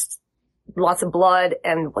 with just lots of blood.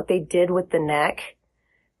 And what they did with the neck,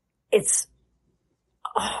 it's,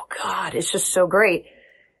 oh God, it's just so great.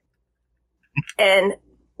 And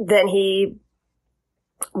then he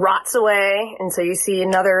rots away. And so you see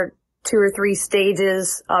another 2 or 3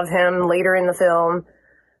 stages of him later in the film.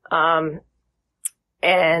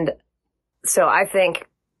 And so I think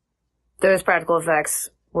those practical effects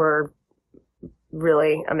were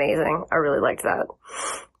really amazing. I really liked that.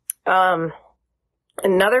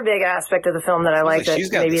 Another big aspect of the film that I liked that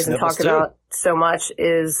maybe isn't talked about so much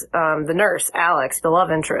is the nurse, Alex, the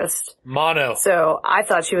love interest. Mono. So I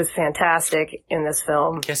thought she was fantastic in this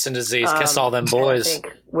film. Kissing disease, kiss all them boys. I think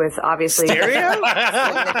with obviously Stereo?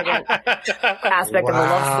 significant aspect of the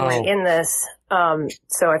love story in this.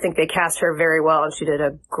 So I think they cast her very well and she did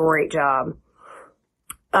a great job.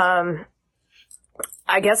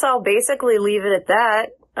 I guess I'll basically leave it at that.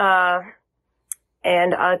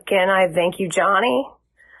 And again, I thank you, Johnny,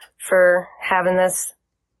 for having this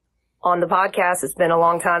on the podcast. It's been a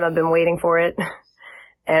long time. I've been waiting for it.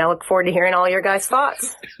 And I look forward to hearing all your guys'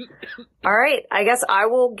 thoughts. All right. I guess I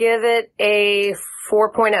will give it a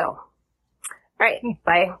 4.0. All right.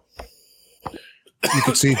 Bye. You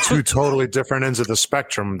could see 2 totally different ends of the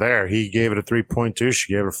spectrum there. He gave it a 3.2.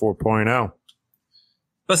 She gave it a 4.0.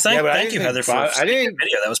 But thank you, Heather, for the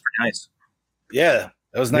video. That was pretty nice. Yeah,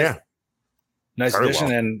 that was nice. Yeah. Nice Very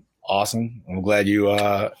addition and awesome. I'm glad you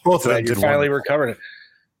both of them you finally recovered it.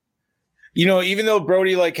 You know, even though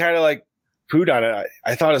Brody kind of pooed on it,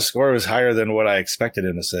 I thought his score was higher than what I expected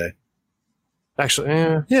him to say.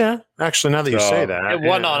 Actually, yeah. Actually, now that you say that, it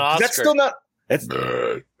won on Oscar. That's still not. That's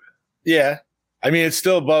yeah. I mean, it's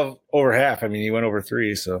still above over half. I mean, he went over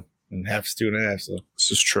 3, so and half's 2.5. So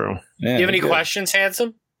this is true. Yeah, do you have any questions,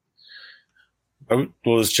 Handsome?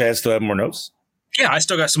 Will his Chad still have more notes? Yeah, I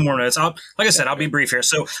still got some more notes. Like I said, I'll be brief here.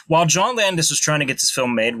 So while John Landis was trying to get this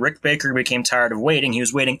film made, Rick Baker became tired of waiting. He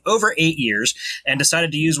was waiting over 8 years and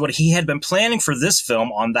decided to use what he had been planning for this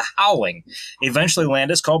film on The Howling. Eventually,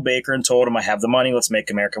 Landis called Baker and told him, I have the money, let's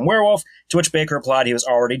make American Werewolf, to which Baker replied he was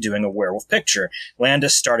already doing a werewolf picture.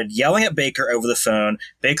 Landis started yelling at Baker over the phone.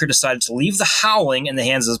 Baker decided to leave The Howling in the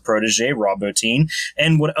hands of his protege, Rob Bottin,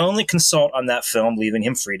 and would only consult on that film, leaving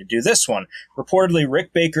him free to do this one. Reportedly,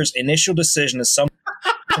 Rick Baker's initial decision is something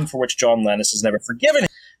for which John Landis has never forgiven him.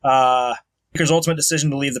 Baker's ultimate decision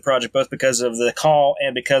to leave the project, both because of the call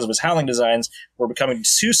and because of his Howling designs, were becoming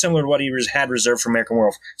too similar to what he had reserved for American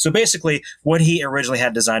Werewolf. So basically, what he originally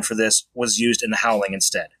had designed for this was used in The Howling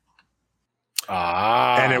instead.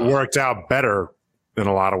 And it worked out better in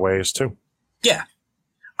a lot of ways, too. Yeah.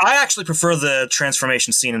 I actually prefer the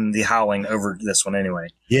transformation scene in The Howling over this one anyway.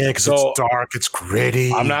 Yeah, because it's dark, it's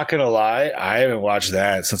gritty. I'm not going to lie. I haven't watched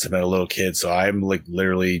that since I've been a little kid, so I'm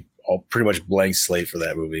literally pretty much blank slate for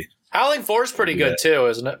that movie. Howling 4 is pretty good too,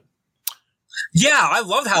 isn't it? Yeah, I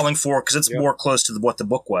loved Howling 4 because it's more close to what the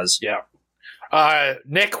book was. Yeah.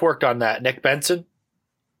 Nick worked on that. Nick Benson.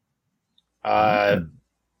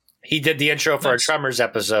 He did the intro for our Tremors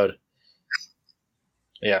episode.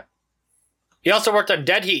 Yeah. He also worked on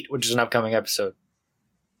Dead Heat, which is an upcoming episode.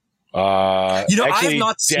 I have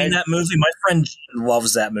not seen that movie. My friend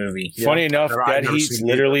loves that movie. Funny enough, Dead Heat's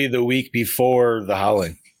literally the week before The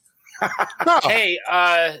Howling. Hey,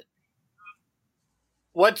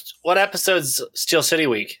 what episode's Steel City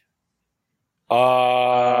week?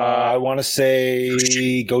 I want to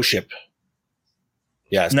say Ghost Ship.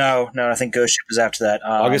 Yes. No, I think Ghost Ship is after that.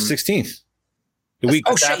 August 16th. The week.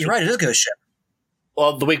 Oh shit, you're right. It is Ghost Ship.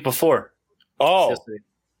 Well, the week before. Oh,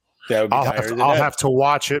 that would be I'll have to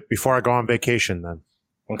watch it before I go on vacation then.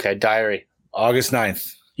 Okay, diary. August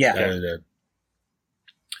 9th. Yeah.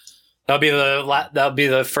 That'll be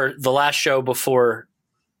the last show before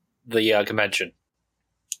the convention,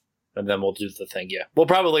 and then we'll do the thing. Yeah, we'll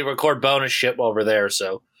probably record bonus shit while we're there.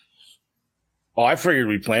 So, I figured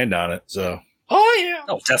we planned on it. So,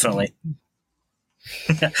 oh, definitely.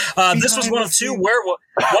 This was one of two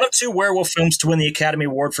werewolf films to win the Academy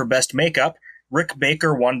Award for Best Makeup. Rick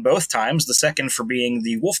Baker won both times, the second for being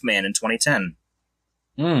the Wolfman in 2010.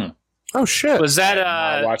 Oh shit! Was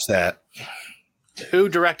that watch that? Who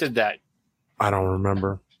directed that? I don't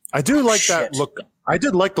remember. I do like that look. I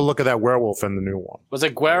did like the look of that werewolf in the new one. Was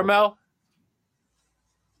it Guillermo?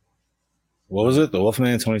 What was it? The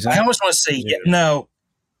Wolfman 27? I almost want to say no.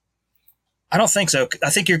 I don't think so. I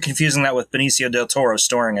think you're confusing that with Benicio del Toro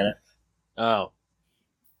starring in it. Oh.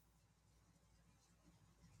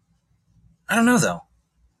 I don't know though.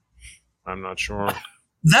 I'm not sure.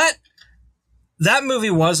 That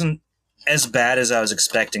movie wasn't as bad as I was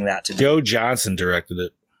expecting that to be. Joe Johnson directed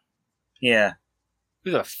it. Yeah.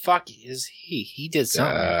 Who the fuck is he? He did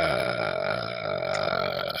something.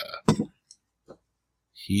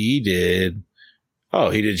 He did. Oh,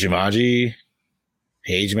 he did Jumanji,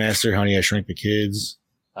 Page Master, Honey, I Shrunk the Kids.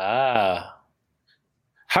 Ah.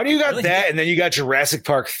 How do you got that and then you got Jurassic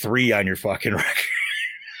Park 3 on your fucking record?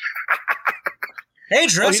 Hey,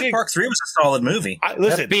 Jurassic Park 3 was a solid movie. I do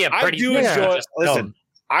enjoy it. Listen,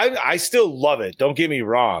 I still love it. Don't get me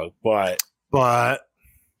wrong, but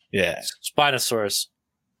yeah. Spinosaurus.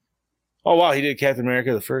 Oh, wow. He did Captain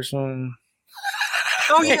America, the first one.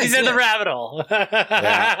 Oh, yeah. He's in the rabbit hole.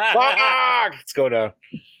 Fuck! Let's go down.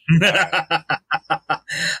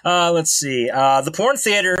 Let's see. The Porn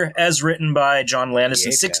Theater, as written by John Landis in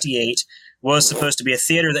 1968, was supposed to be a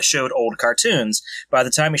theater that showed old cartoons. By the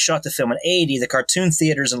time he shot the film in 1980, the cartoon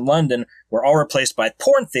theaters in London were all replaced by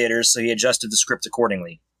porn theaters, so he adjusted the script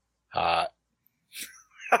accordingly. Hey,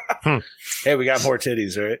 we got more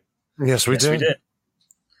titties, right? Yes, we did.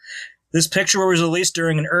 This picture was released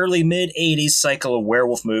during an early mid-'80s cycle of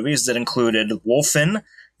werewolf movies that included Wolfen,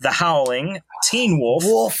 The Howling, Teen Wolf,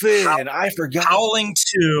 Wolfen, I forgot. Howling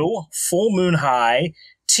 2, Full Moon High,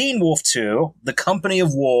 Teen Wolf 2, The Company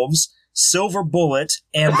of Wolves, Silver Bullet,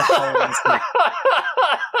 and The Howling 3.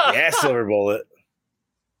 Yeah, Silver Bullet.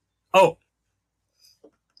 Oh,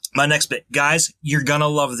 my next bit. Guys, you're gonna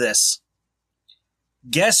love this.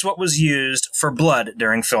 Guess what was used for blood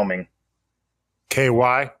during filming?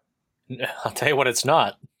 KY? I'll tell you what it's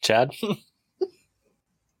not, Chad.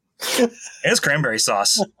 It's cranberry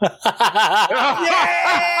sauce. Yeah!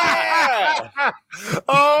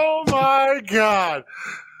 Oh my god.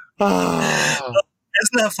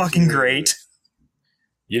 Isn't that fucking great?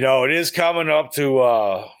 You know, it is coming up to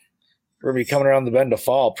we're gonna be coming around the bend to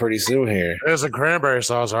fall pretty soon here. There's a cranberry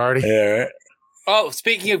sauce already. Yeah, right? Oh,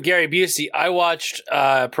 speaking of Gary Busey, I watched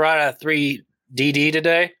Piranha 3DD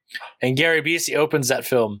today, and Gary Busey opens that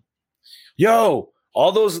film. Yo,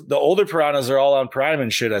 all the older Piranhas are all on Prime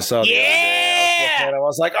and shit. I saw. Yeah, I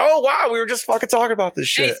was like, oh wow, we were just fucking talking about this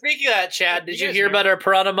shit. Hey, speaking of that, Chad, did you hear about our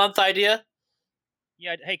Piranha Month idea?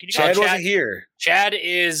 Yeah. Hey, can you? Chad wasn't here. Chad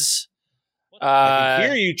is. I can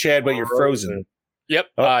hear you, Chad, but you're frozen. Yep.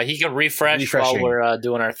 He can refresh while we're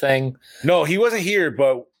doing our thing. No, he wasn't here,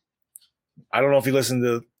 but I don't know if he listened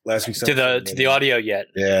to last week's episode. To the audio yet.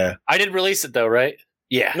 Yeah. I didn't release it though, right?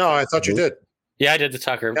 Yeah. No, I thought you did. Yeah, I did the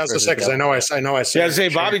Tucker. I was just saying because I know I see. Yeah, I was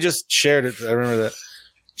saying Bobby just shared it. I remember that.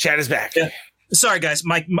 Chad is back. Yeah. Sorry, guys.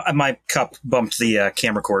 My cup bumped the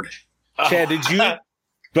camera cord. Chad, did you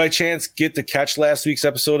by chance get to catch last week's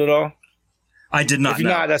episode at all? I did not. If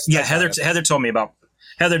not, that's Heather told me about.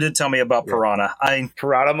 Heather did tell me about Piranha.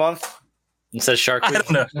 Piranha Month. It says Shark Week. I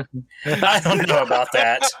don't know. I don't know about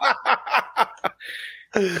that.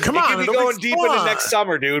 Come on, we'll be going deep into next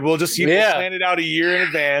summer, dude. We'll just plan it out a year in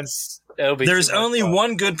advance. There's only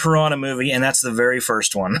one good Piranha movie, and that's the very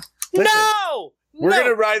first one. Listen, no, we're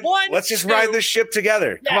gonna ride. Let's just ride this ship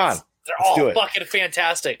together. Come on, they're let's do all it. fucking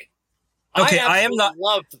fantastic. Okay, I am not.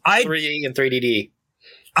 Loved 3D and 3DD.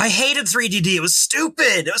 I hated 3DD. It was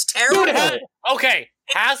stupid. It was terrible. Dude, okay,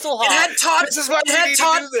 Hasselhoff. It had Todd. This is why we need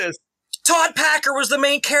to do this. Todd Packer was the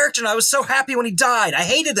main character, and I was so happy when he died. I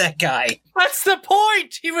hated that guy. That's the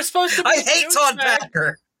point. He was supposed to be. I hate Todd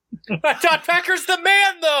Packer. Todd Packer's the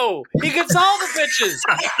man, though. He gets all the bitches.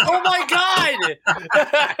 Oh my god.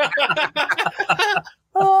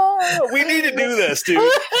 We need to do this, dude.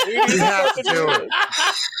 We have to do it.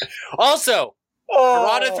 Also,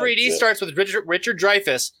 Piranha 3D starts with Richard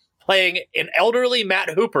Dreyfuss playing an elderly Matt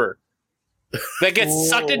Hooper that gets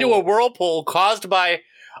sucked into a whirlpool caused by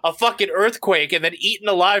a fucking earthquake and then eaten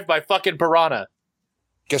alive by fucking piranha.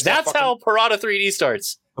 That's how Piranha 3D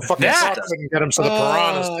starts. The fucking sock couldn't get him, so the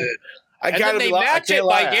piranhas did. And then they match it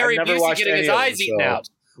by Gary Busey getting his eyes eaten out.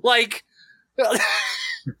 Like,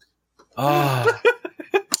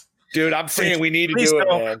 dude, I'm saying we need to do it,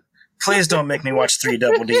 man. Please don't make me watch 3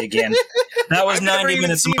 Double D again. That was I've never 90 even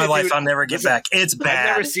minutes of seen my it, life dude. I'll never get back. It's bad.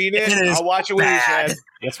 I've never seen it. It is I'll watch it with you, bad. Chad.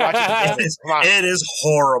 Let's watch it together. It is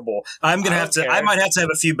horrible. I'm gonna I have don't to. care. I might have to have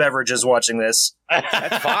a few beverages watching this.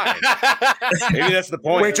 That's fine. Maybe that's the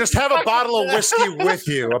point. Wait, just have a bottle of whiskey with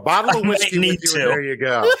you. A bottle of I whiskey might with need you. to. And there you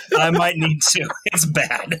go. I might need to. It's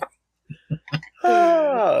bad.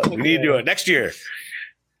 We need to do it next year.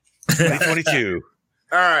 2022.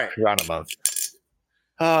 All right. Piranha month.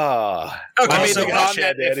 Ah. Okay, I mean, so the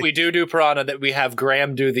Piranha, if we do Piranha, that we have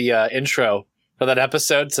Graham do the intro for that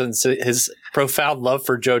episode, since his profound love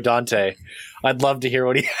for Joe Dante. I'd love to hear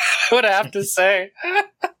what he would have to say.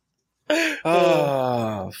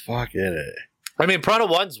 Oh, fuck it. I mean, Piranha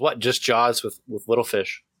 1's what? Just Jaws with little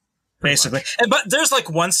fish. Basically. But there's like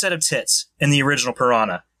one set of tits in the original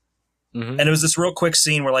Piranha. Mm-hmm. And it was this real quick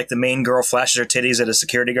scene where like the main girl flashes her titties at a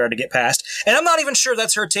security guard to get past. And I'm not even sure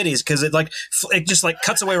that's her titties because it just like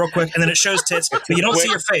cuts away real quick and then it shows tits, but you don't see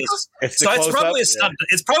her face. It's So it's probably a stunt. Yeah.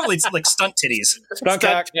 It's probably like stunt titties. Stunt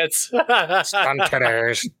cock. Tits. Stunt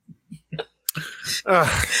titties.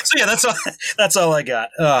 So yeah, that's all I got.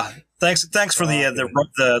 Thanks for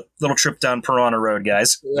the little trip down Piranha Road,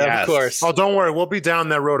 guys. Of course. Oh, don't worry. We'll be down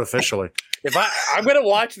that road officially. If I'm going to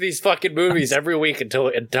watch these fucking movies every week and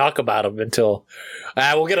talk about them until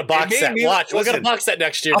we'll get a box set. We'll get a box set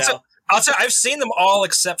next year now. I'll tell you, I've seen them all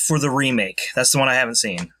except for the remake. That's the one I haven't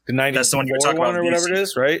seen. That's the one you're talking about, or whatever it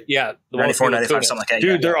is, right? Yeah, the 94, 95, something like that.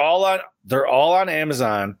 Dude, they're all on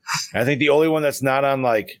Amazon. I think the only one that's not on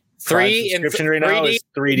like 3 subscription right now is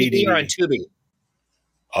 3D on Tubi.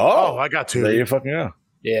 Oh, I got Tubi. There you fucking go.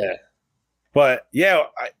 Yeah. But yeah,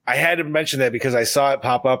 I had to mention that because I saw it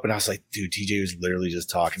pop up and I was like, dude, TJ was literally just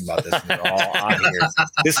talking about this and they're all on here.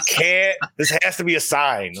 This has to be a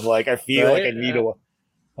sign. Like, I feel like I need to.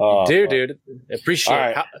 Dude,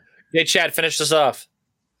 appreciate it. Hey, Chad, finish this off.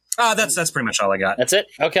 That's pretty much all I got. That's it?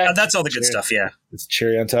 Okay. That's all the good stuff, yeah. It's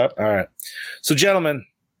cherry on top. All right. So, gentlemen,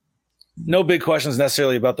 no big questions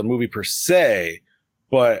necessarily about the movie per se,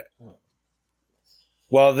 but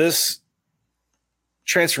while this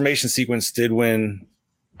transformation sequence did win,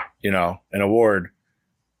 an award,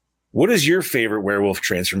 what is your favorite werewolf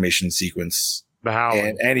transformation sequence The Howling.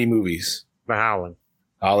 in any movies? The Howling.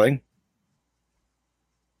 Howling?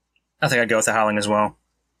 I think I'd go with The Howling as well.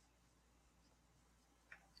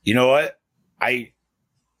 You know what?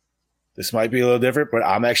 This might be a little different, but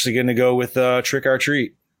I'm actually going to go with Trick or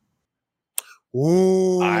Treat.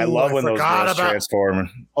 Ooh, I love when those girls transform.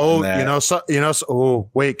 Oh,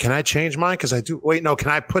 wait, can I change mine? Because I do. Wait, no, can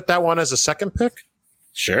I put that one as a second pick?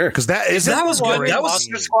 Sure. Because that was good. That was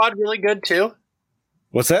Monster Squad really good too.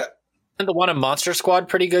 What's that? And the one in Monster Squad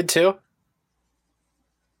pretty good too.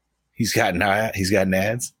 He's got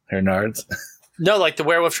nads or nards. No, like the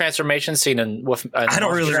werewolf transformation scene in I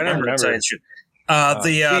don't really remember. all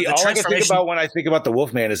I can think about when I think about the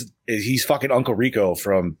Wolfman is he's fucking Uncle Rico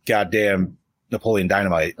from goddamn Napoleon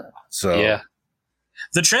Dynamite. So yeah,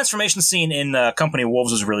 the transformation scene in Company of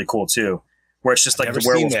Wolves was really cool too, where it's just like the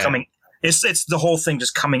werewolf coming. It's the whole thing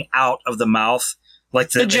just coming out of the mouth, like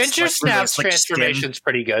the Ginger Snaps transformation's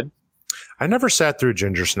pretty good. I never sat through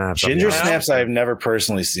Ginger Snaps. Ginger Snaps I've never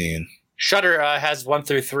personally seen. Shudder has 1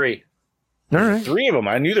 through 3. All right, 3 of them.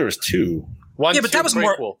 I knew there was 2. One, yeah, but that was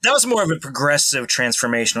more of a progressive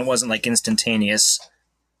transformation. It wasn't like instantaneous.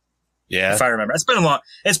 Yeah, if I remember, it's been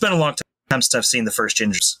a long time since I've seen the first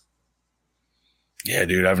Gingers. Yeah,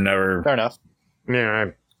 dude, I've never. Fair enough.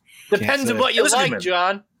 Yeah, depends on what you like,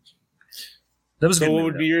 John. That was so. Good what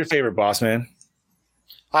would be your favorite, boss man?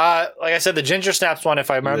 Like I said, the Ginger Snaps one,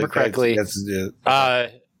 if I remember correctly.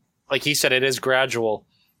 Like he said, it is gradual,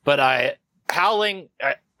 but Howling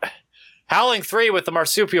 3 with the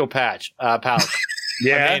marsupial pouch.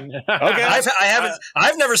 Yeah. I mean, okay.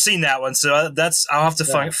 I've never seen that one, so I'll have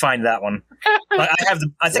to find that one. I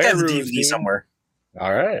think I have the DVD somewhere.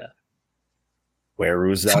 All right.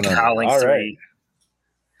 Werewolves down under. Howling 3.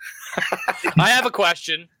 I have a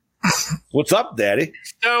question. What's up, Daddy?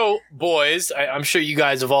 So, boys, I'm sure you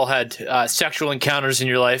guys have all had sexual encounters in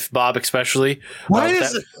your life, Bob especially. Why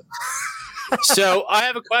is it? So, I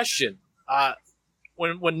have a question.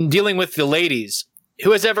 When dealing with the ladies,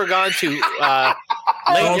 who has ever gone to lay down?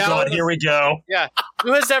 Oh God, here we go. Yeah,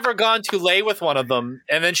 who has ever gone to lay with one of them,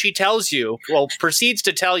 and then she proceeds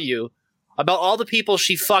to tell you about all the people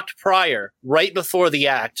she fucked prior, right before the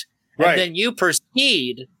act, and then you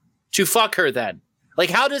proceed to fuck her then? Like,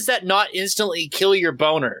 how does that not instantly kill your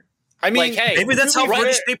boner? I mean, like, hey, maybe that's how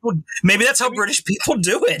British people. Maybe that's how British people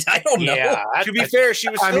do it. I don't know. To be fair, she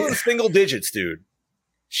was still in single digits, dude.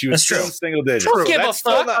 She was still single digits. Don't give a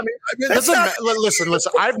fuck. Listen.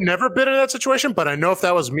 I've never been in that situation, but I know if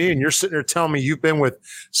that was me and you're sitting there telling me you've been with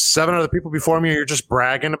 7 other people before me and you're just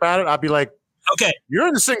bragging about it, I'd be like, okay, you're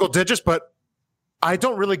in the single digits, but I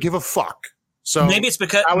don't really give a fuck. So maybe it's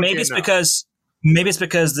because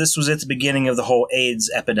this was at the beginning of the whole AIDS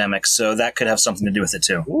epidemic, so that could have something to do with it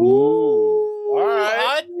too. Ooh, all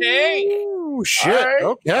right. Ooh, shit. All right.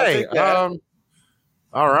 Okay.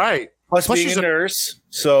 All right. Plus being she's a nurse,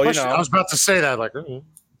 so you know. I was about to say that, like,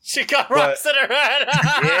 she got rocks in her head.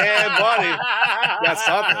 Yeah, buddy. That's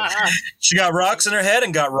something. She got rocks in her head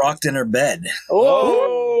and got rocked in her bed.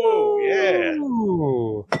 Oh, yeah.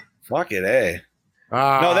 Ooh. Fuck it, eh?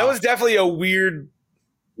 No, that was definitely a weird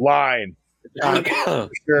line. Never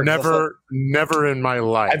in my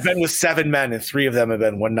life. I've been with 7 men, and 3 of them have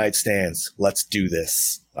been one night stands. Let's do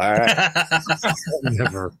this. All right.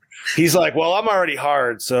 Never. He's like, well, I'm already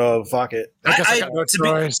hard, so fuck it.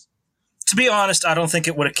 To be honest, I don't think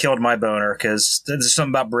it would have killed my boner because there's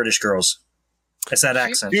something about British girls. It's that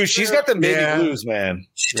accent. Dude, she's got the baby blues, man.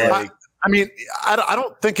 I mean, I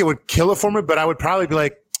don't think it would kill it for me, but I would probably be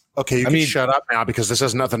like, okay, you can shut up now because this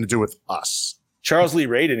has nothing to do with us. Charles Lee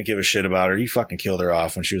Ray didn't give a shit about her. He fucking killed her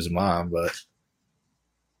off when she was a mom, but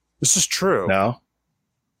this is true. No.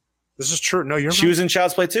 This is true. No, she was in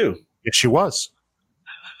Child's Play too. Yeah, she was.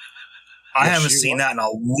 I haven't seen that in a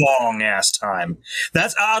long ass time.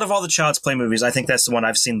 That's out of all the Child's Play movies, I think that's the one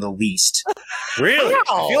I've seen the least. Really?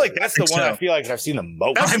 I feel like that's the one I feel like I've seen the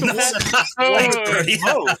most.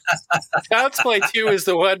 Child's Play 2 is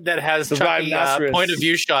the one that has Chucky point of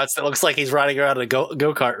view shots that looks like he's riding around in a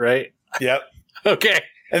go-kart, right? Yep. Okay.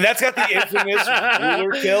 And that's got the infamous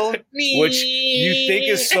ruler kill, which you think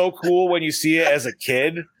is so cool when you see it as a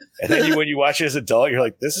kid. And then when you watch it as an adult, you're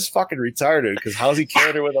like, this is fucking retarded because how's he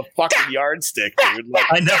killing her with a fucking yardstick, dude? Like,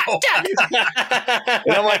 I know.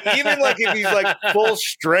 And I'm like, even like if he's like full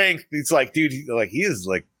strength, it's like, dude, he is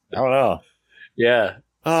like, I don't know. Yeah.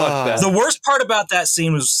 The worst part about that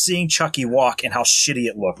scene was seeing Chucky walk and how shitty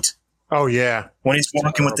it looked. Oh, yeah. When he's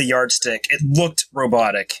walking with the yardstick, it looked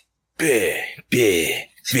robotic. Big.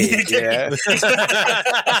 Yeah.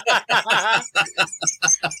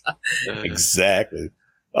 Exactly.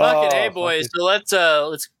 Fucking hey, boys. So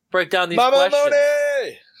let's break down these questions.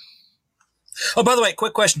 Money! Oh, by the way,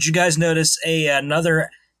 quick question. Did you guys notice another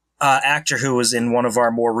actor who was in one of our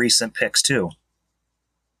more recent picks, too?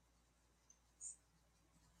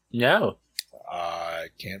 No. I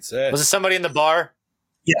can't say. Was it somebody in the bar?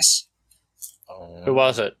 Yes. Who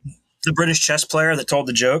was it? The British chess player that told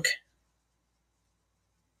the joke.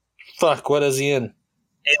 Fuck, what is he in?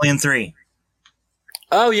 Alien 3.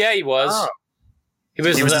 Oh, yeah, he was. Oh. He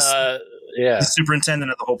was the superintendent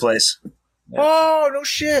of the whole place. Yeah. Oh, no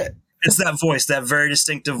shit. It's that voice, that very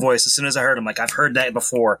distinctive voice. As soon as I heard him, like, I've heard that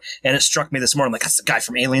before. And it struck me this morning, like, that's the guy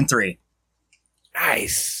from Alien 3.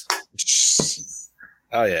 Nice.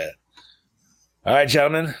 Oh, yeah. All right,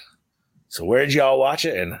 gentlemen. So where did y'all watch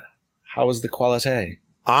it, and how was the quality?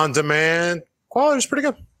 On demand. Quality was pretty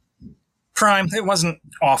good. Prime. It wasn't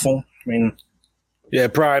awful. I mean... Yeah,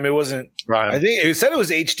 Prime. It wasn't. Prime. I think it said it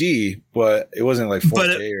was HD, but it wasn't like 4K.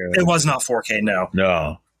 But it was not 4K. No.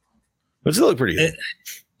 But it still looked pretty good.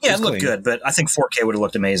 It looked good, but I think 4K would have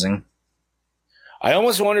looked amazing. I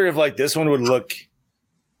almost wonder if like this one would look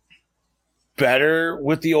better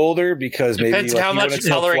with the older because maybe depends like, how much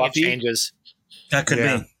coloring it changes. That could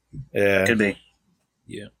be. Yeah, could be.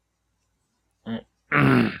 Yeah.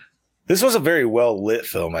 This was a very well lit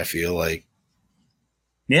film. I feel like.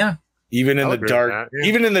 Yeah. Even in the dark,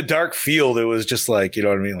 even in the dark field, it was just like, you know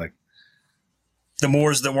what I mean? Like the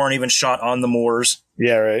moors that weren't even shot on the moors.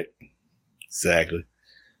 Yeah, right. Exactly.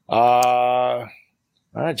 All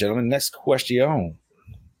right, gentlemen. Next question.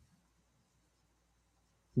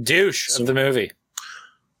 Douche of the movie.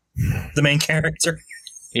 The main character.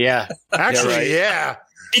 Yeah. Actually, yeah.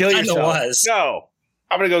 Kill yourself. Was. No.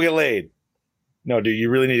 I'm going to go get laid. No, dude, you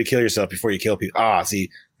really need to kill yourself before you kill people. See,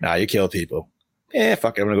 you kill people.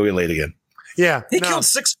 Fuck it, I'm going to go get laid again. Yeah. He killed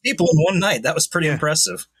 6 people in one night. That was pretty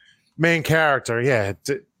impressive. Main character, yeah.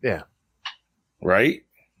 Right?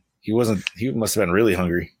 He must have been really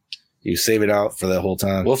hungry. He was saving out for that whole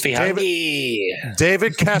time. Wolfie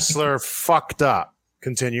David Kessler fucked up.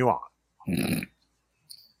 Continue on.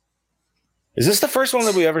 Is this the first one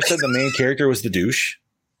that we ever said the main character was the douche?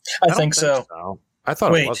 I think so. I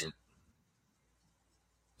thought it wasn't.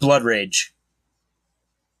 Blood Rage.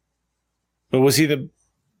 But was he the...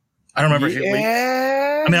 I don't remember.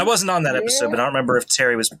 I mean, I wasn't on that episode, but I don't remember if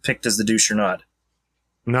Terry was picked as the douche or not.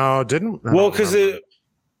 No, didn't. Well, because it...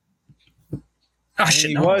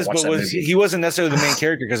 he was, but he wasn't necessarily the main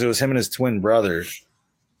character because it was him and his twin brother.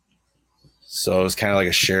 So it was kind of like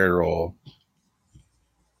a shared role.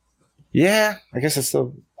 Yeah, I guess it's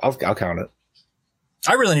still. I'll count it.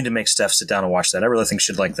 I really need to make Steph sit down and watch that. I really think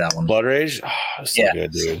she'd like that one. Blood Rage? Oh, it's so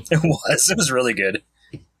good, dude. It was. It was really good.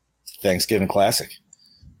 Thanksgiving classic.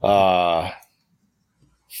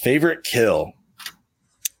 Favorite kill?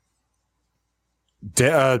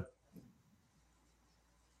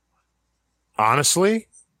 Honestly,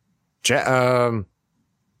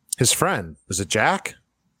 his friend. Is it Jack?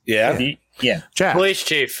 Yeah. Yeah. Jack. Police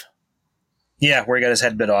chief. Yeah, where he got his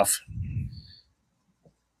head bit off.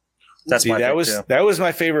 That's my that pick, too. that was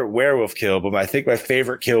my favorite werewolf kill, but I think my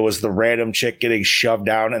favorite kill was the random chick getting shoved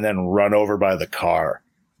down and then run over by the car.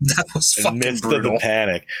 That was in fucking the midst brutal. of the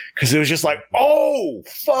panic, because it was just like, oh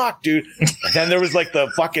fuck, dude. And then there was like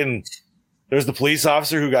there's the police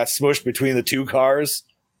officer who got smushed between the two cars.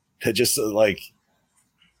 That just like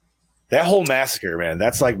that whole massacre, man.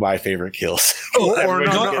 That's like my favorite kills.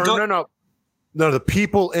 No. The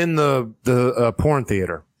people in the porn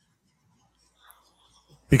theater.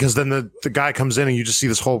 Because then the guy comes in and you just see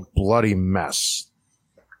this whole bloody mess.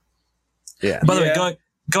 Yeah. By the way,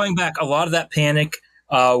 going back, a lot of that panic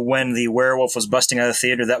when the werewolf was busting out of the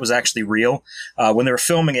theater, that was actually real. When they were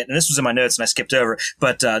filming it, and this was in my notes and I skipped over,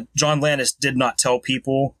 but John Landis did not tell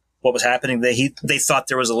people what was happening. They thought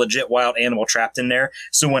there was a legit wild animal trapped in there.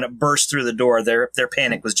 So when it burst through the door, their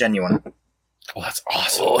panic was genuine. Oh, that's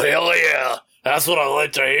awesome. Oh, hell yeah. That's what I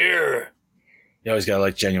like to hear. You always got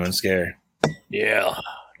like genuine scare. Yeah.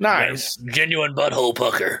 Nice. Genuine butthole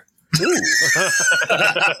pucker.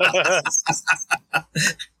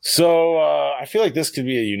 So I feel like this could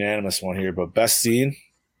be a unanimous one here, but best scene?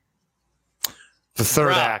 The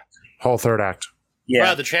third act. Whole third act. Yeah.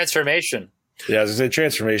 Wow, the transformation. Yeah, I was gonna say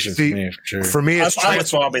transformation for me, for sure. For me, it's I'm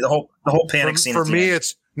with Bobby. The whole panic scene. For me,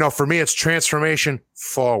 it's transformation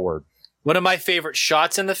forward. One of my favorite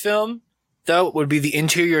shots in the film, though, would be the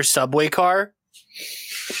interior subway car.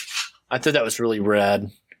 I thought that was really rad.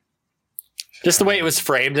 Just the way it was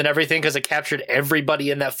framed and everything, because it captured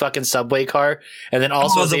everybody in that fucking subway car, and then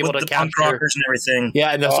also was able to capture rockers and everything.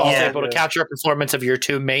 Yeah, and also able to capture a performance of your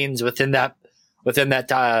two mains within that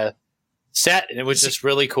set, and it was just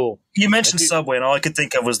really cool. You mentioned Subway, and all I could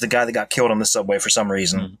think of was the guy that got killed on the subway for some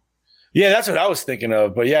reason. Yeah, that's what I was thinking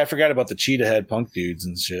of. But yeah, I forgot about the cheetah head punk dudes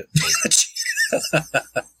and shit.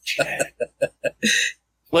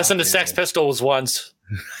 Listen to Sex Pistols once.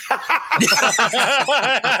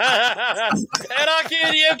 Anarchy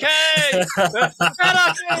in the UK!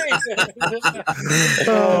 Anarchy!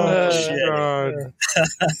 Oh, God.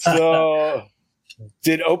 So,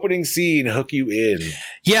 did opening scene hook you in?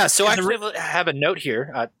 Yeah, so I actually have a note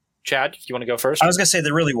here. Chad, you want to go first? I was going to say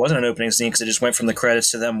there really wasn't an opening scene because it just went from the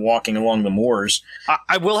credits to them walking along the moors.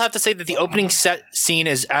 I will have to say that the opening set scene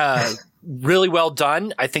is really well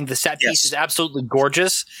done. I think the set piece is absolutely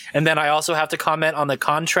gorgeous. And then I also have to comment on the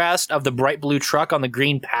contrast of the bright blue truck on the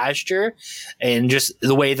green pasture and just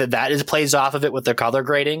the way that is plays off of it with the color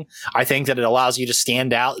grading. I think that it allows you to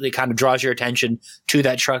stand out. It kind of draws your attention to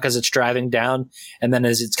that truck as it's driving down. And then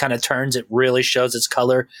as it kind of turns, it really shows its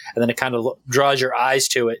color. And then it kind of draws your eyes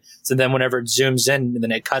to it. So then whenever it zooms in and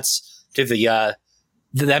then it cuts to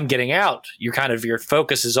them getting out, your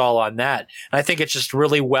focus is all on that. And I think it's just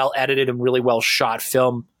really well edited and really well shot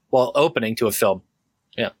film while opening to a film.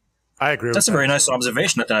 Yeah. I agree. That's a very nice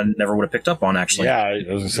observation that I never would have picked up on, actually. Yeah, I was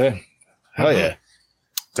going to say. Hell yeah.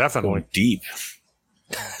 Definitely. Going deep.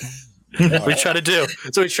 We try to do.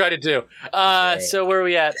 That's what we try to do. So where are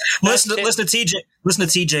we at? Listen to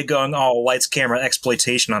TJ going, oh, lights, camera,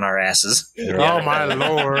 exploitation on our asses. Oh, my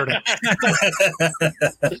Lord.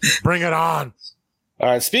 Bring it on. All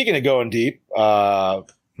right, speaking of going deep,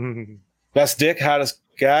 best dick, hottest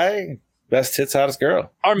guy, best tits, hottest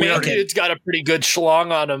girl. Our main dude's got a pretty good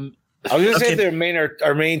schlong on him. I was going to say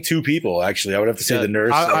our main two people, actually. I would have to say the nurse.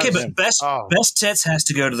 But best tits has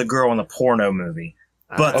to go to the girl in the porno movie.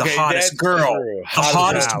 But the hottest girl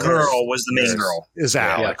was the main girl. Is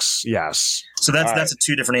Alex, yes. So that's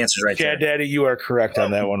two different answers right there. Chad Daddy, you are correct on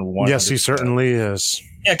that one. 100%. Yes, he certainly is.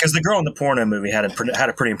 Yeah, because the girl in the porno movie had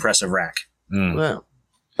a pretty impressive rack. Well,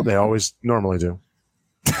 they always normally do.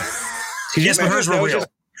 Yes, but hers were real.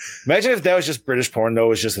 Imagine if that was just British porn, though. It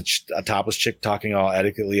was just a topless chick talking all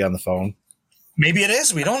etiquetely on the phone. Maybe it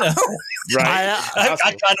is. We don't know. Right. I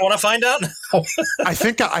kind of want to find out now. I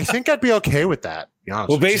think I'd be okay with that.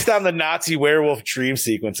 Well, based on the Nazi werewolf dream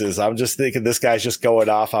sequences, I'm just thinking this guy's just going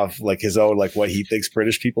off like his own, like what he thinks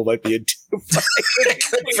British people might be into. It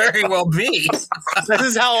could very well be. This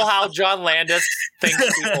is how John Landis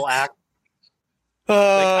thinks people act.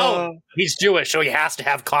 He's Jewish, so he has to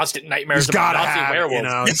have constant nightmares He's about gotta Nazi have it, werewolves. you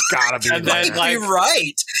know, it's gotta be. And then, like, You're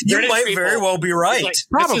right. You British might people- very well be right. Like, this is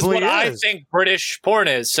Probably what I is. think British porn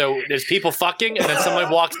is. So there's people fucking, and then someone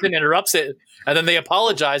walks in, interrupts it, and then they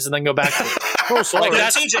apologize, and then go back to it. Oh, sorry. Like,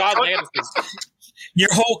 that's TJ, John Landis. Your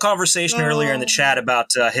whole conversation earlier in the chat about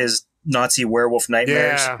his Nazi werewolf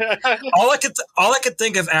nightmares. Yeah. All I could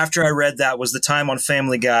think of after I read that was the time on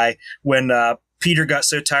Family Guy when Peter got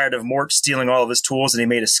so tired of Mort stealing all of his tools and he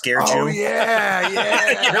made a scare Jew. Oh yeah.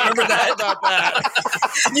 You remember that? About that?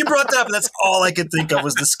 You brought that up, and that's all I could think of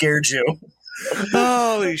was the scare Jew.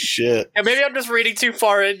 Holy shit! Yeah, maybe I'm just reading too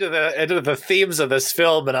far into the themes of this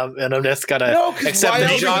film, and I'm just gonna No, 'cause accept why that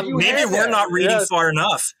else John. would you Maybe have we're that? not reading Yes. far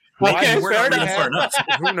enough. Okay, Maybe we're fair not reading enough. far enough.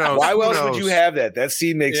 Who knows? Why Who else knows? would you have that? That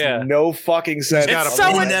scene makes Yeah. no fucking sense. gotta- It's so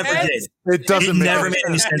It intense. never did. It doesn't It make never any made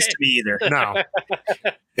any sense. sense to me either. No,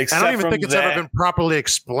 Except I don't even from think it's that. ever been properly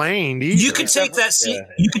explained. Either. You could take that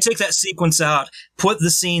you could take that sequence out, put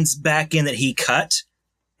the scenes back in that he cut,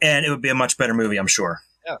 and it would be a much better movie, I'm sure.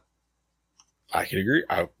 I can agree.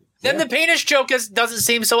 Then the penis joke doesn't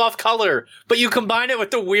seem so off color, but you combine it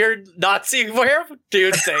with the weird Nazi werewolf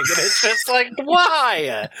dude thing, and it's just like,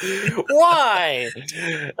 why? Why?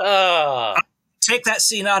 Take that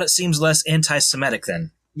scene out, it seems less anti-Semitic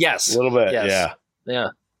then. Yes. A little bit, Yes.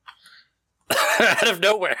 yeah. Out of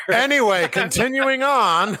nowhere. Anyway, continuing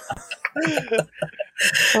on. Did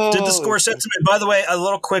the score set to me? By the way, a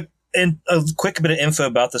quick bit of info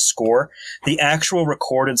about the score. The actual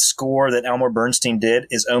recorded score that Elmer Bernstein did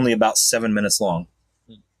is only about 7 minutes long.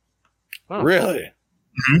 Oh. Really?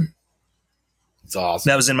 Mm-hmm. It's awesome.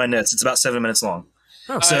 That was in my notes. It's about 7 minutes long.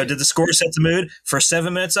 Oh. So did the score set the mood for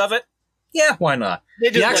 7 minutes of it? Yeah, why not?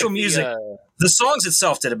 The actual music, the songs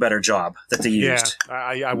itself did a better job that they used.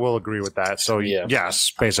 Yeah, I will agree with that. So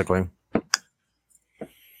yes, basically.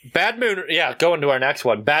 Bad Moon, going to our next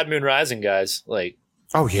one. Bad Moon Rising, guys. Like,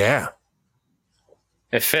 oh yeah,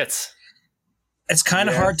 it fits. It's kind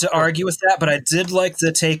of hard to argue with that, but I did like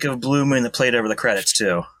the take of Blue Moon that played over the credits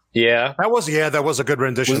too. Yeah, that was a good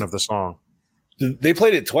rendition of the song. They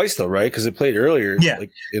played it twice though, right? Because it played earlier,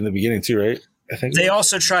 like in the beginning too, right? I think they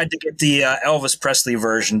also tried to get the Elvis Presley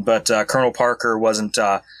version, but Colonel Parker wasn't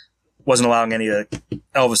allowing any of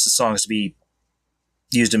Elvis's songs to be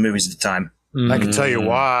used in movies at the time. I can tell you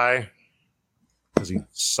why. Because he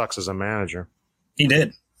sucks as a manager. He did.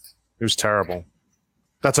 It was terrible.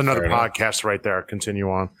 That's another podcast right there. Continue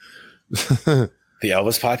on. The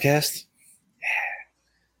Elvis podcast?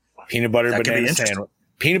 Yeah. Peanut butter and banana sandwich.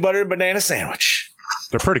 Peanut butter and banana sandwich.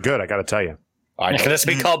 They're pretty good, I got to tell you. Can this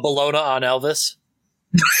be called Bologna on Elvis?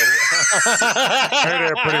 Hey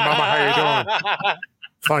there, pretty mama. How you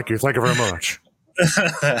doing? Thank you very much.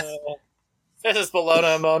 This is Bologna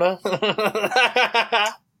and Mona.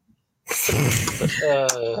 I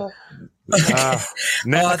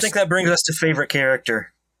think that brings us to favorite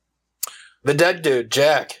character. The dead dude,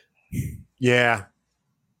 Jack. Yeah.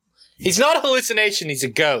 He's not a hallucination, he's a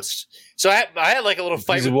ghost. So I had like a little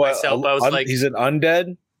fight with myself. I was like, he's an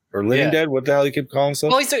undead or living dead? What the hell he kept calling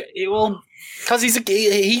himself? Well, because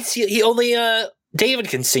he only David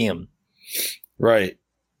can see him. Right.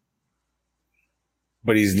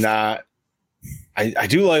 But he's not. I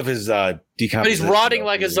do love his decomposition. But he's rotting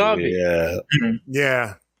like a zombie. Yeah.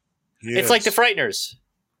 Yeah. It's like the Frighteners.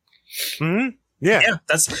 Hmm. Yeah.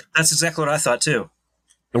 That's exactly what I thought too.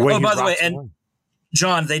 By the way, and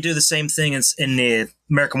John, they do the same thing in the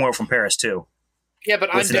American Werewolf from Paris too. Yeah, but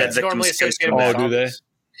undead's normally associated with do they?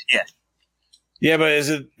 Yeah. Yeah, but is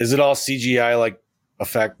it all CGI like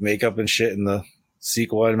effect makeup and shit in the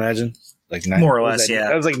sequel? I'd imagine like more or less.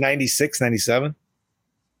 That was like 96, 97.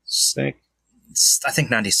 I think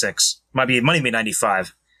 96. Might be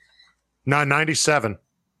 95. No, 97.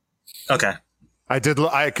 Okay. I did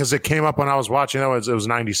because it came up when I was watching. It was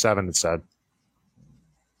 97. It said.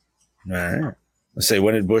 All right. Let's say,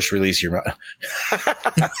 when did Bush release your?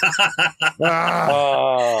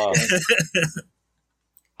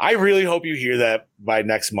 I really hope you hear that by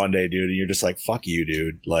next Monday, dude. And you're just like, "Fuck you,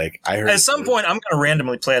 dude." Like I heard. At some point, I'm going to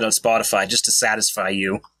randomly play it on Spotify just to satisfy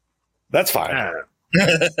you. That's fine.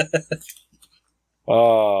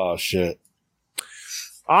 Oh shit!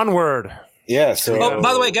 Onward. Yeah. So.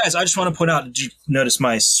 By the way, guys, I just want to point out. Did you notice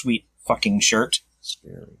my sweet fucking shirt?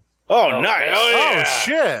 Oh, nice! Oh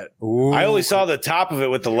shit! Ooh. I only saw the top of it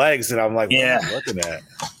with the legs, and I'm like, "What am I looking at?"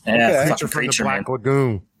 Yeah, Creature from the Black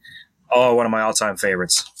Lagoon. Oh, one of my all-time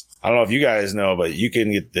favorites. I don't know if you guys know, but you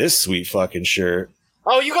can get this sweet fucking shirt.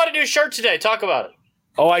 Oh, you got a new shirt today. Talk about it.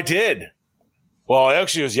 Oh, I did. Well,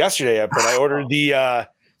 actually, it was yesterday, but I ordered the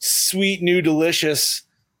sweet new delicious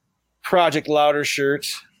Project Louder shirt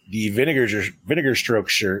the vinegar stroke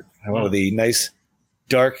shirt. I went with the nice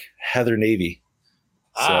dark heather navy.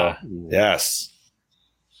 So yes,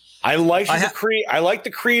 I like the cream. I like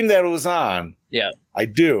the cream that it was on. Yeah, I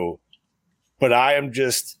do, but I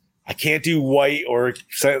can't do white or.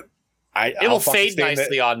 It will fade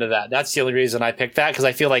nicely onto that. That's the only reason I picked that, because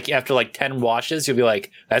I feel like after like 10 washes, you'll be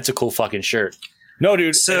like, "That's a cool fucking shirt." No,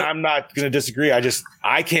 dude, and I'm not going to disagree.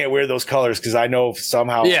 I can't wear those colors because I know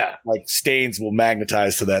somehow like stains will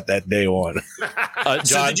magnetize to that day one. John,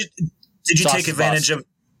 so did you take advantage of?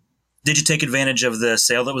 Did you take advantage of the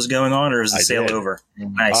sale that was going on, or is the sale over?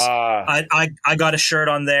 Nice. I got a shirt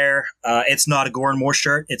on there. It's not a Gore and More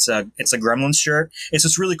shirt. It's a Gremlins shirt. It's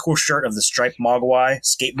this really cool shirt of the striped Mogwai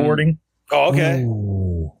skateboarding. Oh, okay.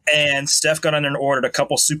 Ooh. And Steph got on there and ordered a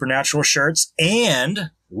couple Supernatural shirts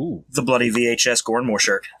and the bloody VHS Gore and More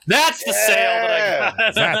shirt. That's the sale that I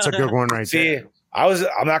got. That's a good one right there. I'm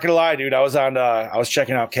not gonna lie, dude. I was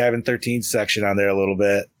checking out Cabin 13's section on there a little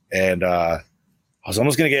bit, and I was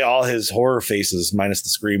almost gonna get all his horror faces minus the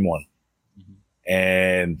Scream one.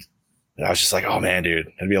 And I was just like, oh man, dude,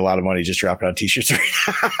 that'd be a lot of money just dropping on t-shirts.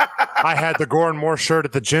 I had the Gore and More shirt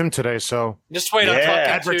at the gym today, so just wait.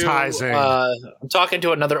 Advertising. I'm talking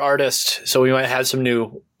to another artist, so we might have some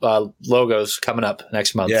new logos coming up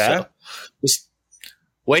next month. Yeah. So just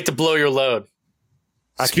wait to blow your load.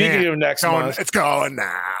 Speaking of next month, it's going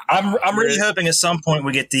now. I'm really hoping at some point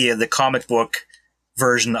we get the comic book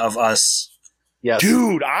version of us. Yes.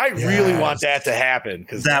 Dude, I really want that to happen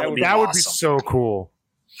because that would be so cool.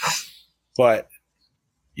 But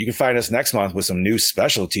you can find us next month with some new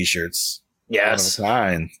special t-shirts. Yes.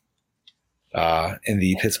 In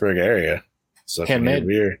the Pittsburgh area. So if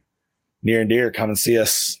you're near and dear, come and see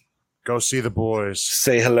us. Go see the boys.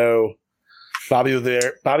 Say hello. Bobby will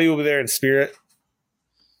be there in spirit.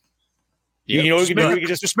 Yep. You know what we can do? We can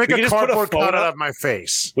just make a cardboard cutout of my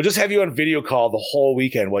face. We'll just have you on video call the whole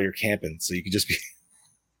weekend while you're camping. So you can just be...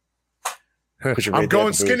 I'm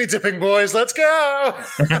going skinny dipping, boys. Let's go.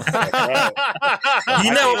 You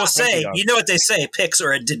know what we'll say. You know what they say. Pics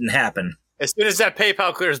or it didn't happen. As soon as that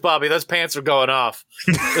PayPal clears, Bobby, those pants are going off.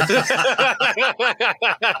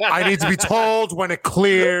 I need to be told when it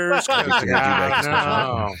clears.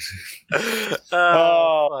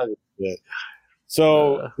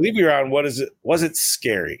 So I believe we were on. What is it? Was it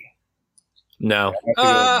scary? No.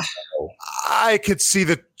 I could see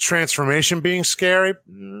the transformation being scary.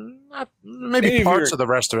 Maybe parts of the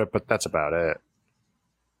rest of it, but that's about it.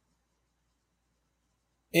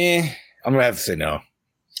 I'm gonna have to say no.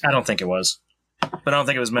 I don't think it was, but I don't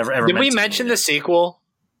think it was ever. Did we mention the sequel?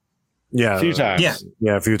 Yeah, a few times.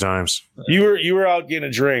 Yeah, a few times. You were out getting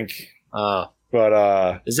a drink.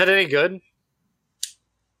 But is that any good?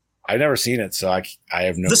 I've never seen it, so I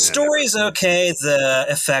have no. The story's okay. The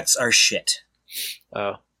effects are shit.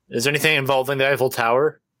 Oh, is there anything involving the Eiffel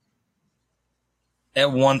Tower?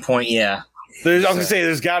 At one point, yeah. I was gonna say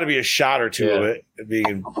there's got to be a shot or two of it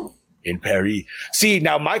being in Paris. See,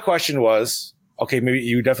 now my question was, okay, maybe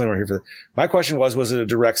you definitely weren't here for that. My question was it a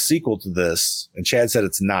direct sequel to this? And Chad said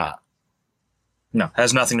it's not. No,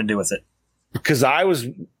 has nothing to do with it. Because I was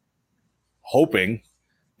hoping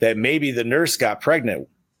that maybe the nurse got pregnant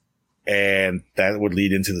and that would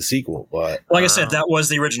lead into the sequel. But like I said, that was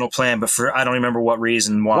the original plan, but for I don't remember what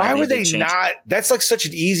reason why would they not? That's like such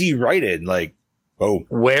an easy write-in. Like, new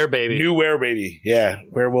werebaby, yeah,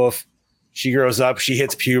 werewolf. She grows up, she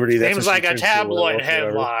hits puberty. Seems like a tabloid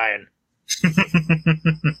headline.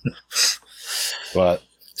 But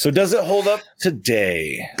so does it hold up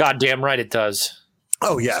today? Goddamn right it does.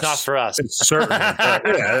 Oh yes, it's not for us. It's certainly.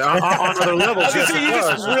 On other levels, you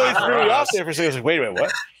just really threw me off there for a second. Like, wait a minute,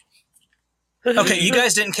 what? Okay, you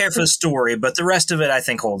guys didn't care for the story, but the rest of it I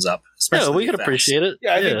think holds up. Yeah, we can appreciate it.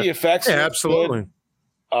 Yeah, I think the effects. Yeah, absolutely.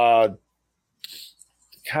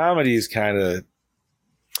 Comedy is kind of.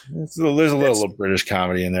 There's a little British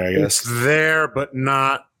comedy in there, I guess. It's there, but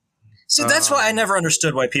not. See, that's why I never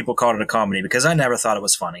understood why people called it a comedy, because I never thought it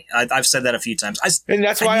was funny. I've said that a few times. And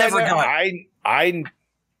that's why I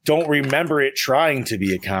don't remember it trying to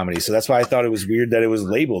be a comedy. So that's why I thought it was weird that it was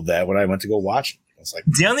labeled that when I went to go watch it. It's like,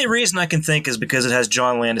 the only reason I can think is because it has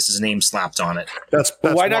John Landis' name slapped on it. That's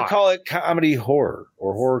why not call it comedy horror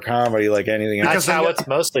or horror comedy like anything else? That's how it's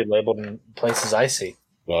mostly labeled in places I see.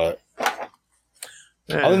 But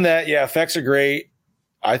other than that, effects are great.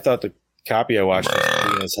 I thought the copy I watched was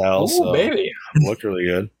clean as hell. So baby. Looked really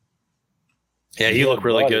good. Yeah, you look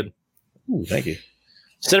really good. Ooh, thank you.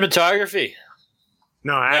 Cinematography.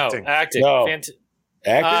 No, acting. Acting. No.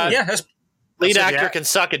 Acting? Lead actor can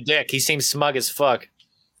suck a dick. He seems smug as fuck.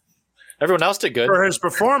 Everyone else did good. For his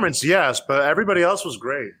performance, yes, but everybody else was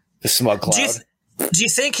great. The smug cloud. Do you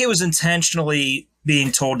think he was intentionally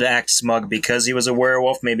being told to act smug because he was a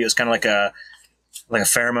werewolf? Maybe it was kind of like a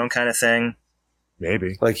pheromone kind of thing.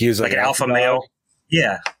 Maybe like he was like an alpha male.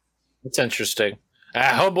 Yeah, that's interesting.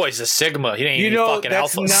 Homeboy's a Sigma. He ain't even fucking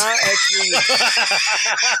alpha. Not actually.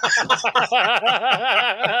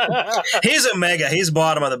 He's a mega. He's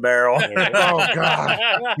bottom of the barrel. Oh god.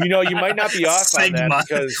 You might not be off Sigma. on that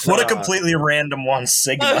because what a completely random one,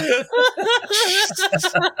 Sigma.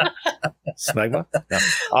 Smegma? No.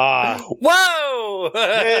 Whoa!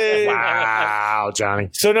 Hey. Wow,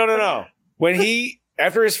 Johnny. So no. When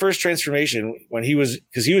after his first transformation, when he was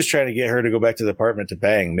trying to get her to go back to the apartment to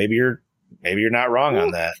bang. Maybe you're not wrong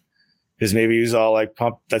on that, because maybe he was all like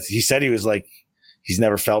pumped. He said he was like he's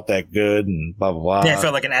never felt that good and blah blah blah. Yeah, I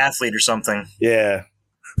felt like an athlete or something. Yeah.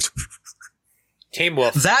 Team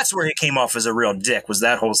Wolf. That's where he came off as a real dick. Was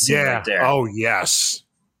that whole scene right there? Oh yes.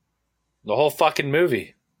 The whole fucking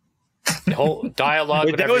movie. The whole dialogue.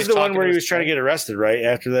 Wait, that was the one where he was trying to get arrested, right?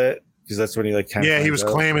 After that, because that's when he like kind of he was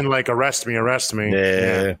claiming like arrest me.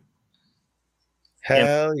 Yeah.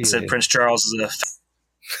 Hell yeah. Said Prince Charles is a.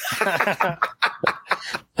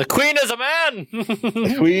 The Queen is a man.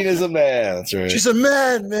 The Queen is a man. That's right. She's a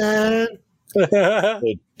man. So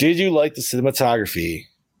did you like the cinematography?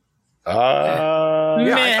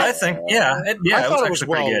 I think I thought it was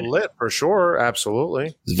well good. lit for sure.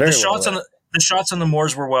 Absolutely. The shots on the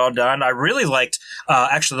moors were well done. I really liked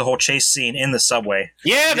actually the whole chase scene in the subway.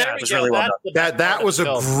 Yeah, it was really well done. That was a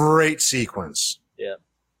great sequence. Yeah.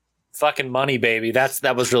 Fucking money, baby.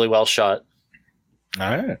 That was really well shot. All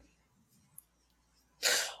right.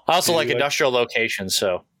 I also like industrial locations,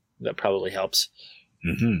 so that probably helps.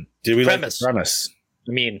 Mm-hmm. Did we like the premise?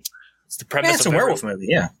 I mean, it's the premise. It's a werewolf movie.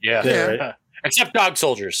 Yeah. Right? Except Dog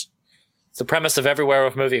Soldiers. It's the premise of every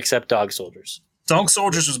werewolf movie except Dog Soldiers. Dog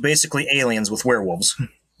Soldiers was basically aliens with werewolves.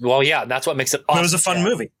 Well, yeah, that's what makes it awesome. It was a fun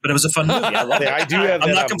movie. I loved it. I do have that.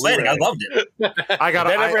 I'm not complaining. Blu-ray. I loved it.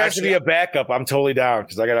 That never has to be a backup. I'm totally down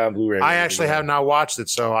because I got it on Blu-ray. I actually have not watched it,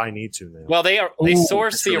 so I need to now. Well, they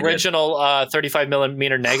sourced the original 35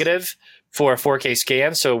 millimeter negative for a 4K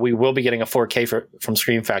scan, so we will be getting a 4K from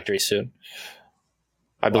Scream Factory soon.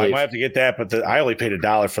 I believe. I might have to get that, but I only paid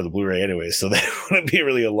 $1 for the Blu-ray anyway, so that wouldn't be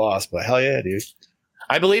really a loss. But hell yeah, dude.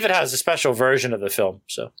 I believe it has a special version of the film.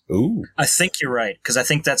 So, ooh, I think you're right because I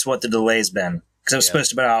think that's what the delay's been. Because it was supposed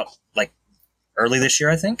to be out like early this year,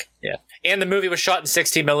 I think. Yeah, and the movie was shot in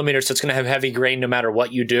 16 millimeters, so it's going to have heavy grain no matter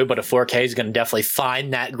what you do. But a 4K is going to definitely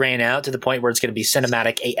find that grain out to the point where it's going to be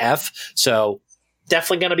cinematic AF. So,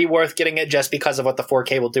 definitely going to be worth getting it just because of what the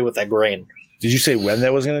 4K will do with that grain. Did you say when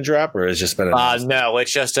that was going to drop, or has just been? No,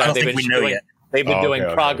 it's just I don't think we know yet. They've been doing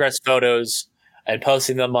progress photos and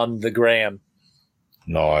posting them on the gram.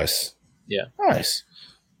 Nice. Yeah. Nice.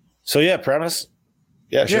 So yeah, premise.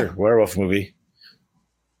 Yeah, sure. Yeah. Werewolf movie.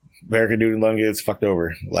 American dude in London gets fucked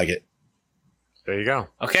over. Like it. There you go.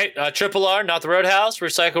 Okay, Triple R, Not the Roadhouse,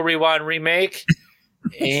 Recycle, Rewind, Remake.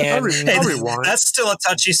 And I'll rewind. That's still a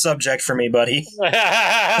touchy subject for me, buddy. Fuck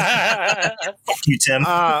you, Tim.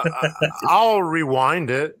 I'll rewind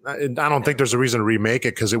it. I don't think there's a reason to remake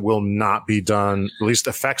it because it will not be done, at least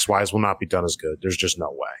effects-wise, will not be done as good. There's just no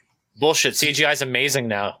way. Bullshit. CGI is amazing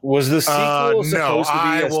now. Was the sequel supposed to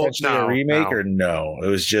be essentially a remake or no? It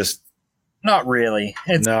was just... Not really.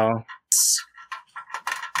 No.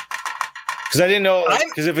 Because I didn't know...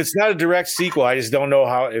 Because if it's not a direct sequel, I just don't know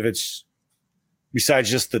how... If it's... Besides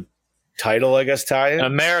just the title, I guess, tie-in?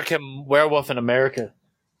 American Werewolf in America.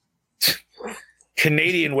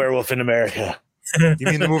 Canadian Werewolf in America. You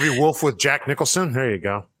mean the movie Wolf with Jack Nicholson? There you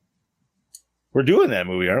go. We're doing that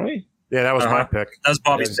movie, aren't we? Yeah, that was my pick. That was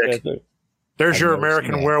Bobby's pick. There's your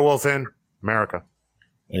American Werewolf in America.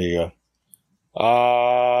 There you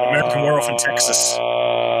go. American Werewolf in Texas.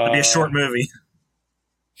 It'd be a short movie.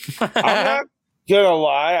 I'm not gonna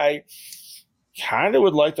lie. I kind of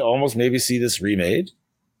would like to almost maybe see this remade.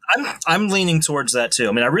 I'm leaning towards that too.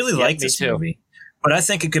 I mean, I really like this movie, but I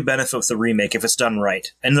think it could benefit with the remake if it's done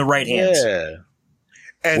right in the right hands. Yeah.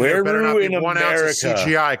 And there better not be in 1 ounce of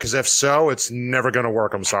CGI, because if so, it's never going to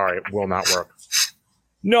work. I'm sorry. It will not work.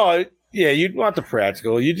 No, yeah, you'd want the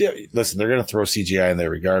practical. Listen, they're going to throw CGI in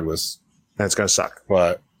there regardless. That's going to suck.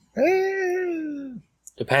 But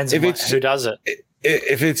depends on who does it.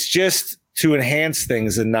 If it's just to enhance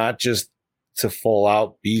things and not just to full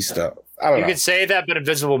out be stuff. I don't know. You could say that, but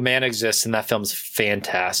Invisible Man exists, and that film's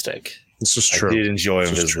fantastic. This is true. I did enjoy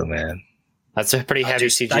Invisible Man. That's a pretty heavy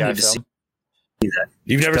CGI film. That.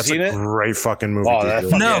 You've never seen it? Great fucking movie.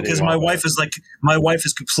 No, because my wife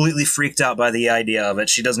is completely freaked out by the idea of it.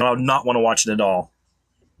 She does not want to watch it at all.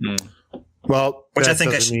 Well, which I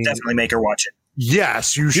think I should definitely make her watch it.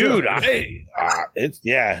 Yes, you should. Dude,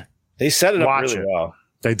 they set it up Watch really it. well.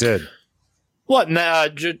 They did. What?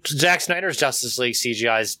 Zack Snyder's Justice League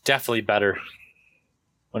CGI is definitely better.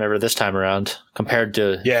 Whenever this time around, compared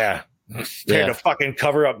to Compared to fucking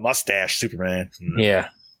cover up mustache Superman. Yeah.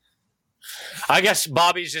 I guess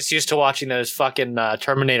Bobby's just used to watching those fucking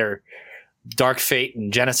Terminator, Dark Fate,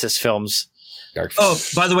 and Genesis films. Oh,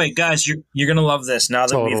 by the way, guys, you're gonna love this. Now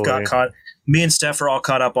that we've got caught, me and Steph are all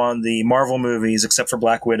caught up on the Marvel movies, except for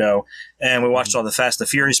Black Widow, and we watched all the Fast and the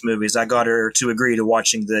Furious movies. I got her to agree to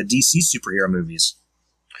watching the DC superhero movies.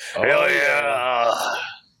 Hell yeah,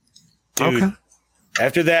 dude! Okay.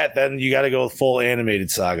 After that, then you got to go full animated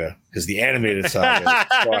saga because the animated saga.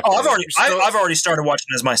 I've already started watching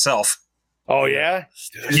this myself. Oh yeah,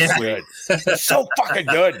 Yeah. good. It's so fucking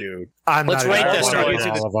good, dude. Let's rate this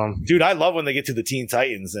one. Dude, I love when they get to the Teen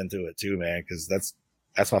Titans into it too, man, because that's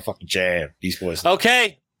my fucking jam. Beast Boys.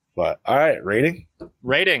 Okay. But all right, rating.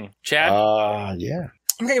 Chad. Yeah.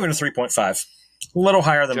 I'm gonna give it a 3.5. A little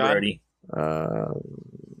higher than John? Brody.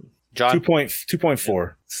 John.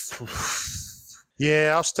 2.4.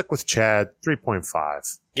 Yeah, I'll stick with Chad.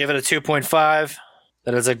 3.5. Give it a 2.5.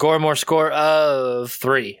 That is a Gormore score of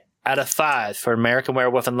 3 out of 5 for American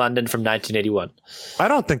Werewolf in London from 1981. I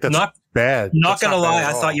don't think that's bad. Not That's gonna bad lie, at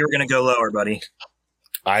I all. thought you were gonna go lower, buddy.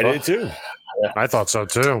 I did too. I thought so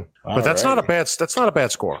too. But that's not a bad. That's not a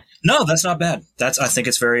bad score. No, that's not bad. I think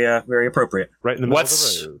it's very very appropriate. Right in the middle of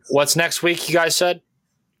the road. What's next week? You guys said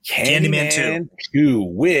Candyman 2,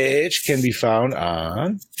 which can be found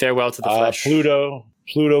on Farewell to the Flesh,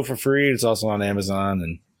 Pluto for free. It's also on Amazon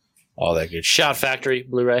and all that good shit. Shout Factory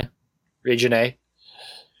Blu-ray, Region A.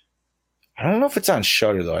 I don't know if it's on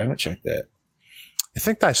Shudder though. I haven't checked that. I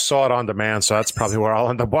think I saw it on demand, so that's probably where I'll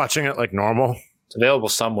end up watching it like normal. It's available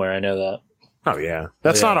somewhere. I know that. Oh yeah,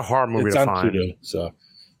 that's not a hard movie it's to on find. Pluto, so,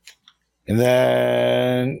 and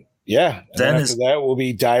then then after that will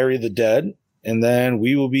be Diary of the Dead, and then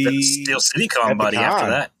we will be Steel City Con, buddy. After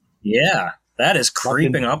that, yeah, that is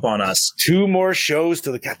creeping up on us. 2 more shows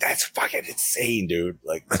to the God. That's fucking insane, dude.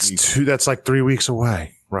 Like That's like 3 weeks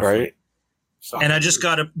away, roughly. right? And I just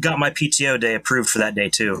got my PTO day approved for that day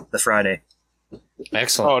too, the Friday.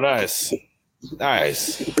 Excellent. Oh, nice. I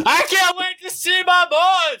can't wait to see my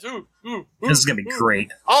boys. This is gonna be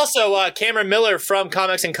great. Also, Cameron Miller from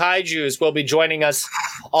Comics and Kaijus will be joining us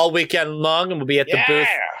all weekend long, and we'll be at the booth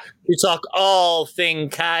to talk all thing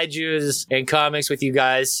kaijus and comics with you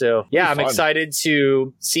guys. So yeah, I'm excited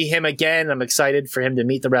to see him again. I'm excited for him to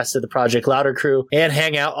meet the rest of the Project Louder crew and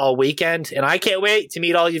hang out all weekend. And I can't wait to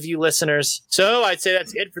meet all of you listeners. So I'd say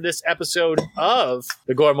that's it for this episode of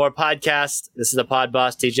the Gormore Podcast. This is the pod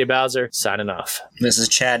boss, TJ Bowser, signing off. This is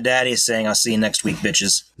Chad Daddy saying, "I'll see you next week,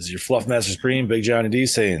 bitches." This is your Fluff Master Supreme, Big Johnny D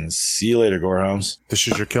saying, "See you later, Gorehounds." This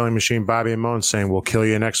is your killing machine, Bobby and Moan, saying, "We'll kill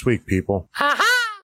you next week, people." Ha ha!